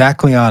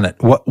exactly on it.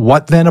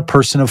 What then a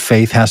person of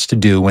faith has to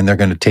do when they're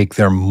going to take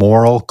their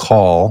moral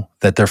call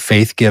that their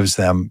faith gives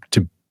them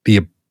to be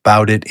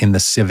about it in the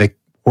civic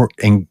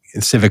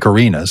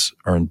arenas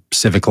or in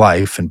civic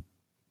life and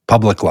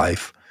public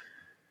life,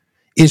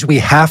 is we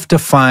have to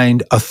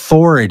find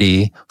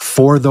authority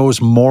for those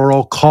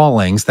moral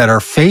callings that our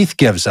faith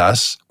gives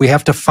us. We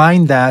have to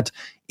find that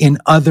in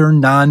other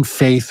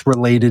non-faith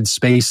related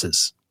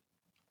spaces.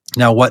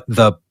 Now, what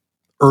the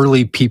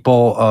early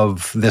people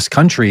of this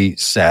country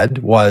said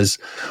was,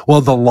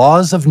 well, the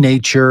laws of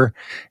nature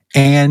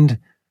and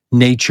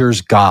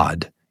nature's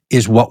God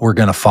is what we're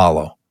going to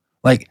follow.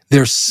 Like,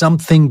 there's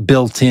something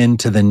built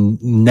into the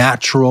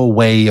natural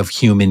way of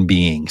human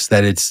beings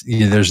that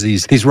there's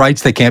these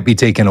rights that can't be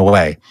taken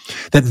away,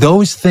 that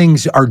those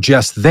things are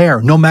just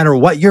there. No matter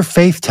what your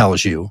faith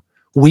tells you,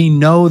 we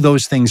know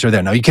those things are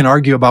there. Now, you can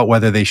argue about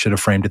whether they should have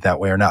framed it that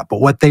way or not,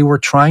 but what they were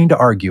trying to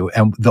argue,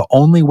 and the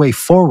only way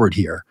forward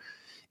here,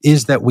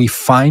 is that we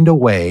find a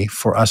way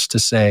for us to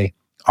say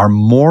our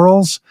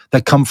morals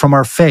that come from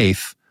our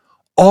faith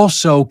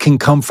also can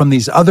come from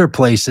these other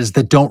places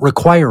that don't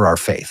require our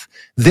faith.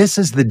 This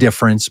is the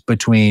difference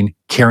between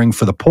caring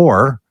for the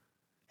poor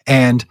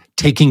and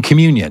taking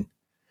communion.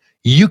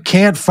 You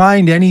can't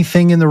find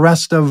anything in the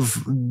rest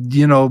of,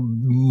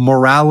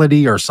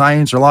 morality or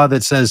science or law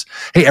that says,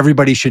 hey,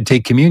 everybody should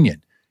take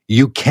communion.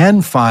 You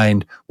can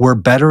find we're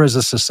better as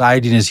a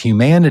society and as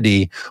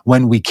humanity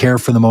when we care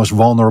for the most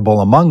vulnerable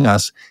among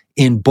us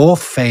in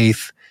both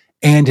faith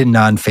and in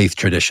non-faith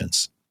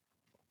traditions.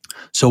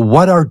 So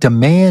what our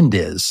demand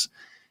is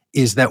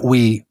that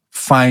we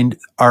find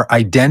our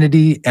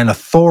identity and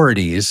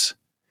authorities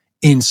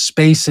in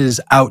spaces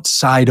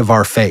outside of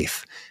our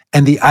faith.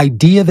 And the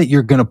idea that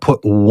you're going to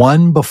put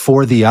one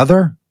before the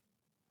other,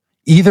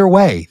 either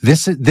way,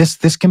 this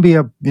can be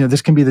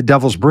this can be the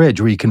devil's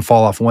bridge where you can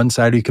fall off one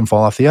side or you can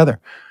fall off the other.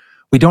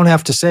 We don't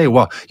have to say,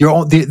 well,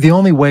 the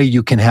only way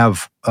you can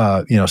have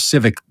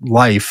civic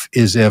life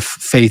is if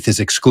faith is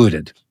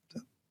excluded.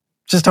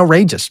 Just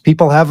outrageous.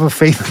 People have a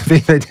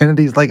faith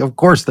identities. Like, of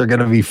course, they're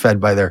going to be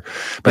fed by their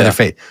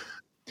faith.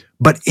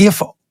 But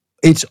if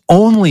it's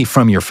only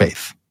from your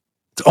faith,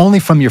 it's only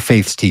from your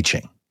faith's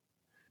teaching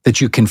that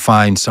you can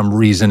find some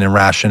reason and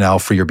rationale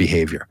for your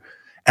behavior.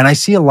 And I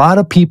see a lot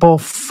of people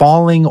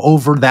falling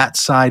over that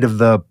side of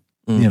the,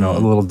 a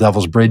little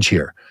devil's bridge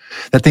here,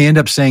 that they end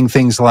up saying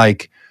things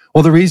like,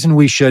 well, the reason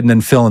we should, and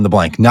then fill in the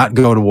blank, not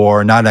go to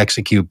war, not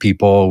execute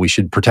people, we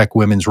should protect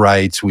women's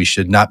rights, we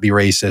should not be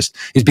racist,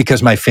 is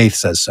because my faith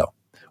says so.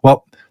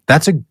 Well,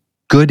 that's a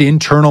good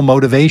internal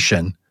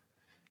motivation.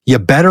 You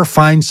better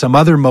find some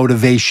other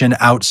motivation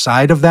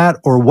outside of that,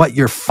 or what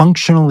you're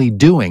functionally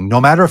doing,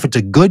 no matter if it's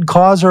a good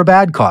cause or a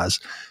bad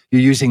cause.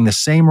 You're using the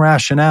same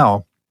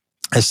rationale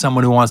as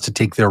someone who wants to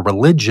take their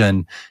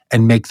religion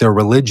and make their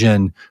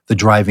religion the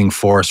driving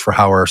force for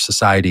how our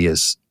society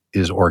is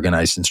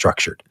organized and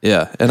structured.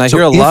 Yeah, and I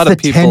hear a lot of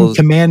people. If the 10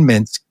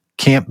 Commandments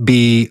can't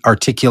be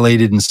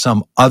articulated in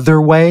some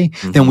other way,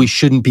 then we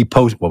shouldn't be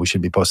we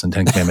should be posting the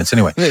 10 Commandments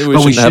anyway. We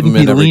But we shouldn't have shouldn't them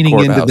in be every leaning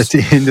into courthouse.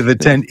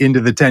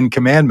 the 10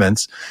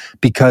 Commandments,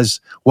 because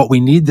what we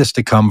need this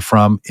to come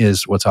from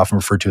is what's often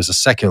referred to as a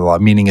secular law,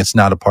 meaning it's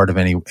not a part of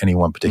any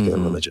one particular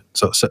religion.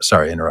 So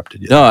sorry, I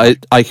interrupted you. No,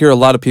 I hear a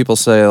lot of people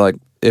say, like,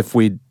 if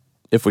we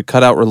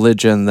cut out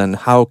religion, then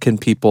how can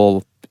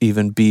people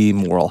even be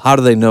moral? How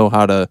do they know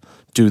how to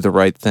do the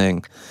right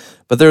thing?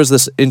 But there's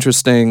this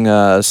interesting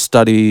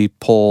study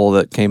poll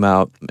that came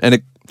out, and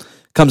it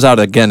comes out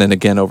again and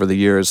again over the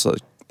years,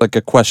 like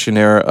a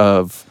questionnaire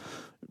of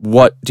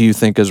what do you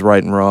think is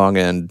right and wrong,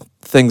 and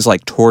things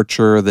like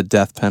torture, the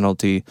death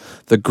penalty.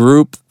 The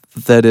group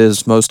that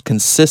is most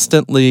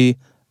consistently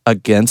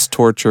against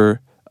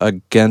torture,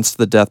 against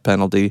the death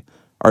penalty,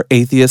 are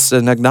atheists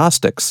and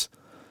agnostics.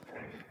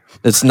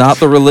 It's not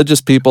the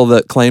religious people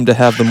that claim to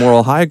have the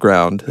moral high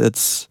ground.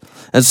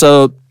 And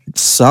so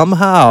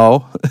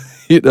somehow,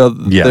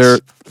 there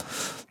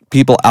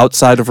people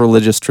outside of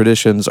religious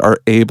traditions are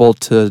able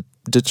to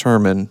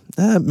determine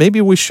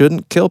maybe we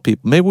shouldn't kill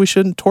people, maybe we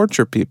shouldn't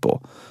torture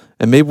people,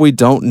 and maybe we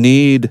don't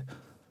need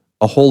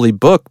a holy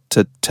book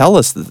to tell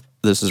us that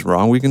this is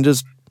wrong. We can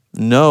just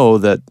know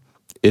that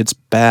it's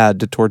bad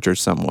to torture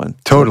someone.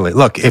 Totally.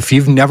 Look, if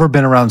you've never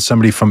been around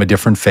somebody from a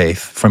different faith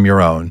from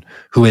your own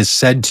who has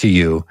said to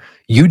you,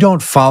 you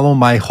don't follow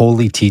my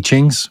holy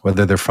teachings,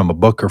 whether they're from a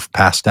book or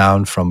passed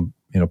down from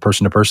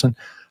person to person,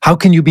 how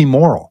can you be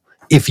moral?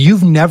 If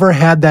you've never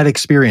had that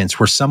experience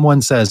where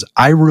someone says,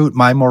 I root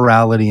my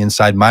morality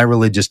inside my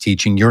religious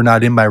teaching, you're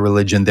not in my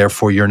religion,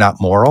 therefore you're not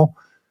moral.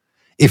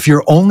 If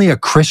you're only a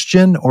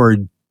Christian or a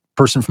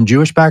person from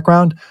Jewish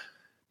background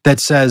that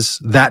says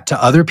that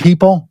to other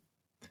people,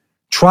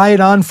 try it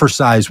on for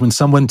size when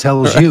someone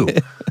tells you,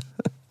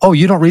 oh,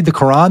 you don't read the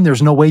Quran?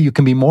 There's no way you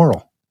can be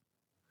moral.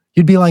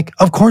 You'd be like,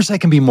 of course I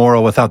can be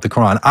moral without the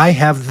Quran. I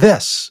have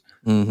this.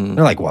 Mm-hmm.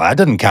 They're like, well, that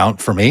doesn't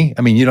count for me.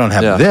 I mean, you don't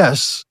have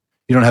this.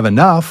 You don't have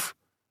enough.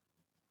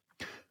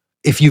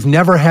 If you've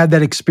never had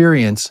that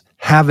experience,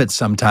 have it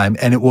sometime,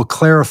 and it will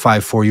clarify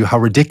for you how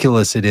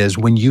ridiculous it is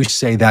when you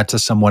say that to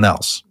someone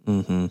else.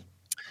 Mm-hmm.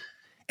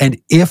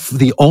 And if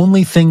the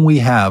only thing we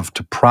have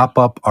to prop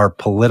up our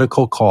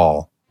political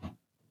call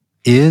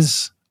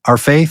is our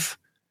faith,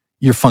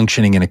 you're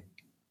functioning in a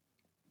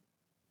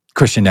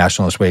Christian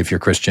nationalist way if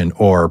you're Christian,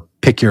 or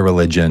pick your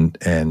religion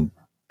and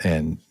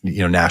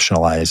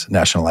nationalize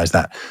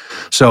that.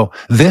 So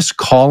this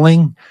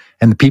calling,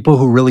 and the people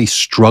who really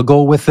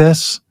struggle with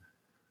this,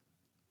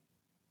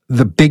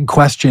 the big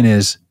question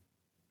is,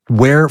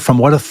 from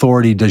what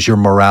authority does your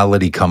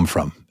morality come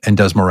from? And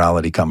does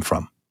morality come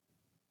from?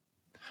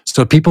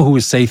 So people who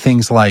would say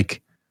things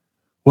like,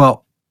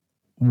 well,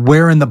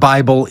 where in the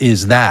Bible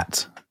is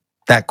that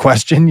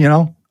question,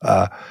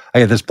 I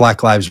get this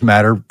Black Lives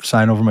Matter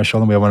sign over my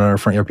shoulder. We have one on our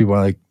front yard. People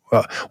are like,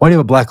 why do you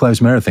have a Black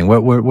Lives Matter thing?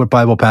 What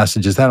Bible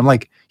passage is that? I'm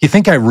like, you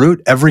think I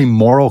root every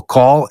moral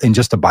call in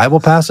just a Bible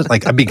passage?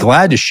 Like, I'd be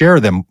glad to share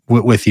them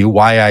with you,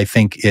 why I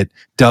think it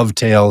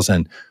dovetails,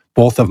 and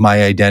both of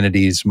my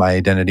identities, my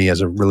identity as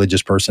a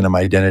religious person and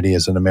my identity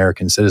as an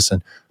American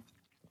citizen,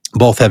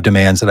 both have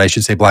demands that I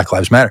should say Black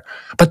Lives Matter.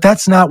 But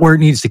that's not where it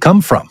needs to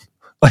come from.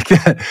 Like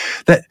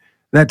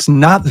that's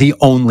not the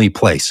only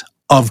place.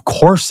 Of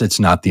course, it's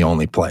not the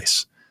only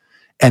place.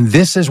 And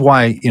this is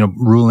why,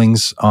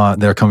 rulings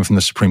that are coming from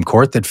the Supreme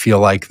Court that feel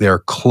like they're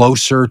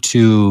closer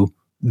to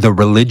the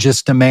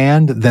religious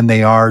demand than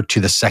they are to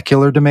the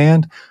secular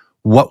demand.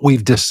 What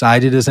we've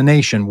decided as a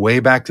nation, way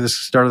back to the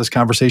start of this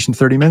conversation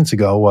 30 minutes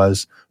ago,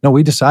 was, no,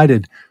 we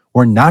decided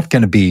we're not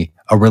going to be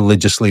a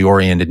religiously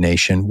oriented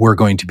nation. We're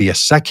going to be a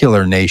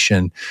secular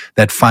nation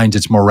that finds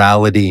its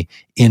morality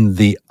in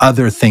the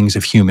other things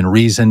of human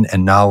reason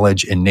and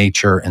knowledge and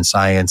nature and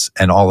science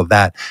and all of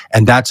that.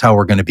 And that's how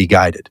we're going to be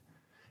guided.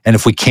 And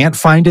if we can't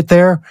find it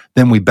there,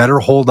 then we better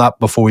hold up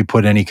before we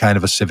put any kind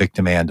of a civic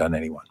demand on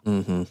anyone.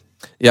 Mm-hmm.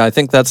 Yeah, I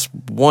think that's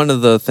one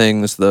of the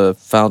things the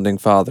founding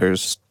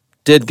fathers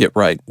did get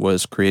right,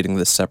 was creating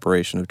this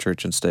separation of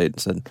church and state, and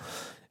said,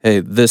 hey,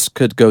 this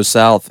could go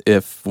south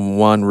if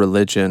one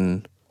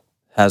religion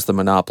has the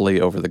monopoly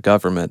over the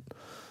government.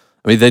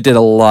 I mean, they did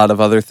a lot of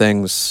other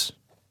things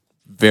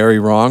very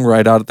wrong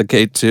right out of the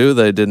gate, too.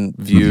 They didn't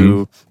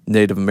view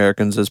Native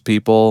Americans as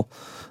people.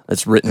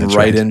 It's written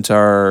right into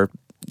our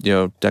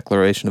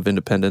Declaration of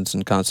Independence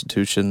and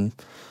Constitution,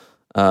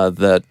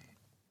 that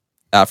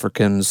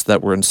Africans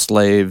that were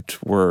enslaved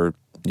were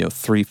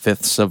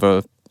 3/5 of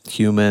a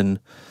human.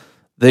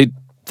 They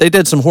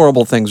did some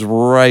horrible things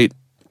right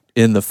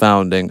in the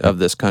founding of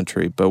this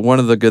country, but one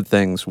of the good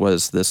things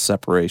was this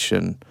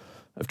separation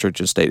of church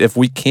and state. If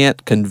we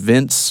can't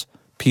convince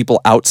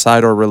people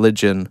outside our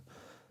religion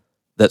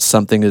that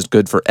something is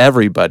good for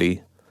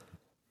everybody,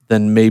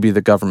 then maybe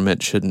the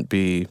government shouldn't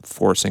be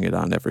forcing it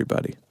on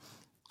everybody.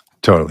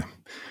 Totally.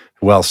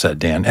 Well said,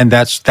 Dan. And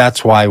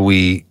that's why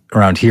we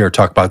around here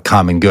talk about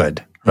common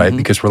good, right? Mm-hmm.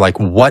 Because we're like,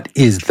 what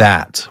is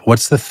that?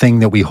 What's the thing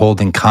that we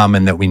hold in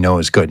common that we know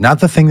is good? Not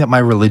the thing that my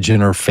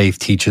religion or faith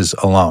teaches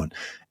alone.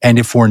 And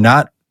if we're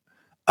not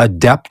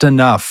adept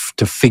enough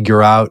to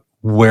figure out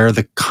where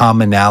the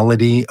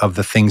commonality of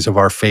the things of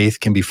our faith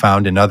can be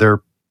found in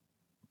other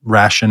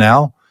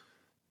rationale,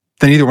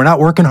 then either we're not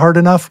working hard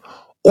enough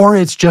or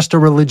it's just a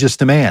religious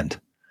demand.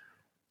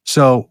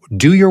 So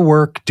do your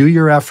work, do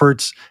your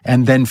efforts,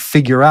 and then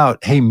figure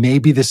out, hey,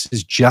 maybe this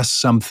is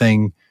just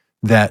something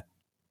that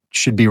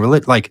should be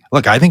like,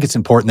 look, I think it's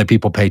important that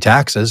people pay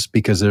taxes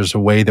because there's a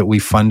way that we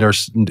fund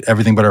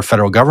everything but our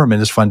federal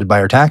government is funded by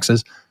our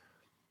taxes.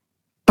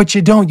 But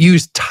you don't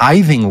use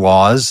tithing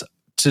laws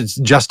to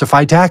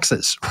justify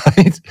taxes,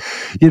 right?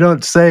 You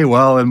don't say,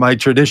 well, in my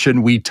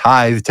tradition, we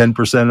tithe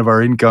 10% of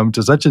our income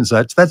to such and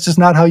such. That's just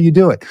not how you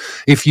do it.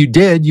 If you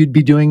did, you'd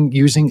be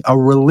using a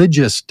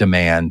religious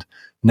demand,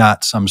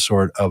 not some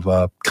sort of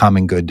a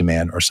common good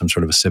demand or some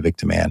sort of a civic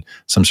demand,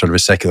 some sort of a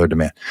secular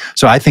demand.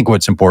 So I think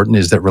what's important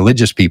is that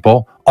religious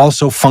people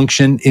also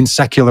function in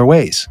secular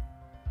ways.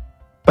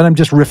 But I'm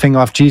just riffing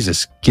off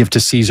Jesus. Give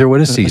to Caesar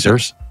what is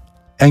Caesar's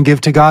and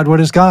give to God what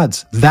is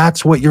God's.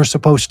 That's what you're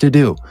supposed to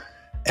do.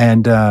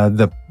 And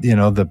the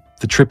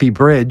trippy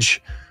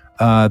bridge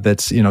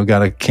that's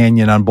got a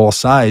canyon on both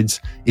sides,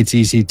 it's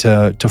easy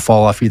to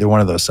fall off either one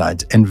of those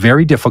sides and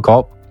very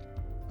difficult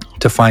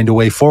to find a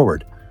way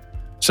forward.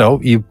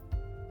 So you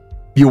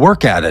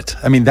work at it.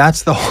 I mean,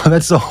 that's the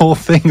whole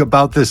thing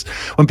about this.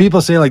 When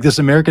people say like this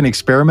American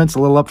experiment's a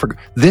little up for,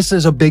 this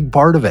is a big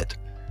part of it.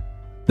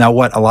 Now,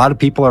 what a lot of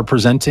people are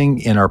presenting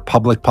in our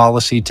public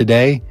policy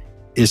today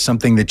is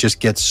something that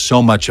just gets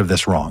so much of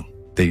this wrong.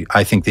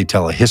 I think they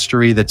tell a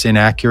history that's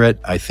inaccurate.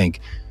 I think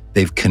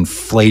they've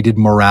conflated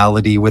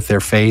morality with their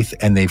faith,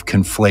 and they've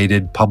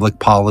conflated public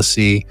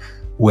policy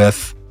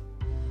with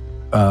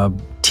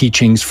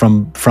teachings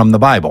from the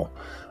Bible.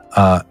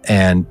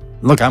 And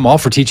look, I'm all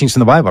for teachings from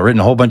the Bible. I've written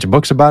a whole bunch of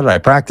books about it. I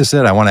practice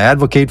it. I want to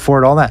advocate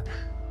for it, all that.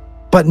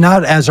 But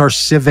not as our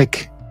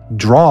civic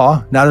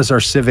draw, not as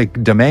our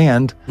civic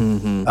demand,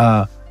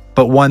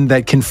 but one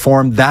that can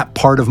form that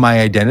part of my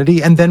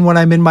identity. And then when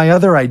I'm in my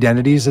other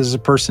identities as a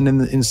person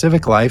in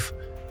civic life,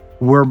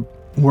 we're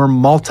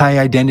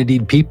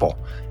multi-identitied people.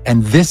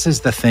 And this is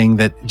the thing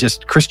that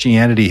just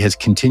Christianity has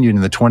continued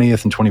in the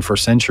 20th and 21st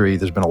century.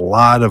 There's been a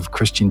lot of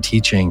Christian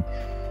teaching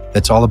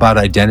that's all about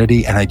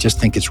identity, and I just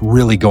think it's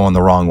really going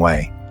the wrong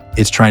way.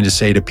 It's trying to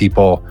say to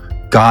people,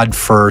 God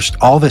first,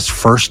 all this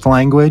first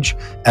language,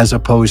 as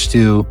opposed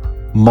to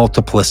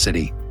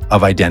multiplicity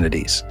of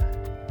identities.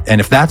 And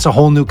if that's a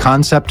whole new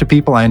concept to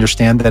people, I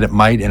understand that it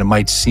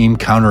might seem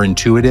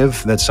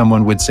counterintuitive that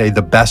someone would say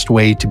the best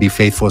way to be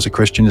faithful as a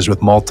Christian is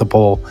with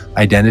multiple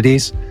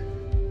identities.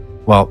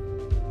 Well,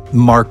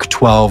 Mark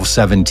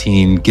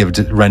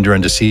 12:17, render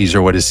unto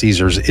Caesar what is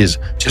Caesar's, is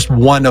just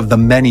one of the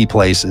many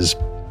places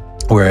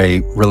where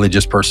a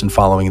religious person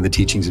following the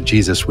teachings of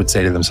Jesus would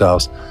say to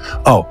themselves,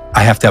 oh,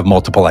 I have to have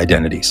multiple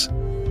identities.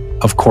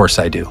 Of course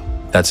I do.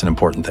 That's an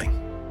important thing.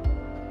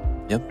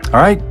 Yep.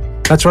 All right.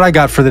 That's what I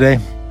got for the day.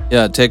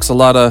 Yeah, it takes a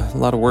lot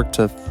of work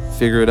to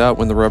figure it out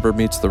when the rubber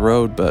meets the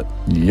road, but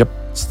yep,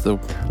 it's the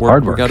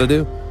work we got to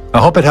do. I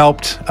hope it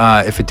helped.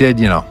 If it did,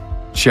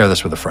 share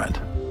this with a friend,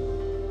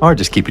 or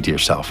just keep it to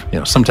yourself.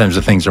 Sometimes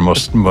the things are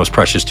most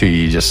precious to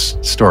you. You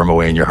just store them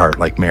away in your heart,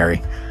 like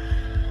Mary.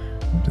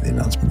 The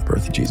announcement of the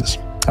birth of Jesus.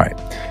 All right.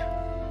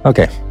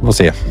 Okay, we'll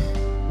see you.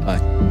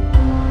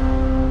 Bye.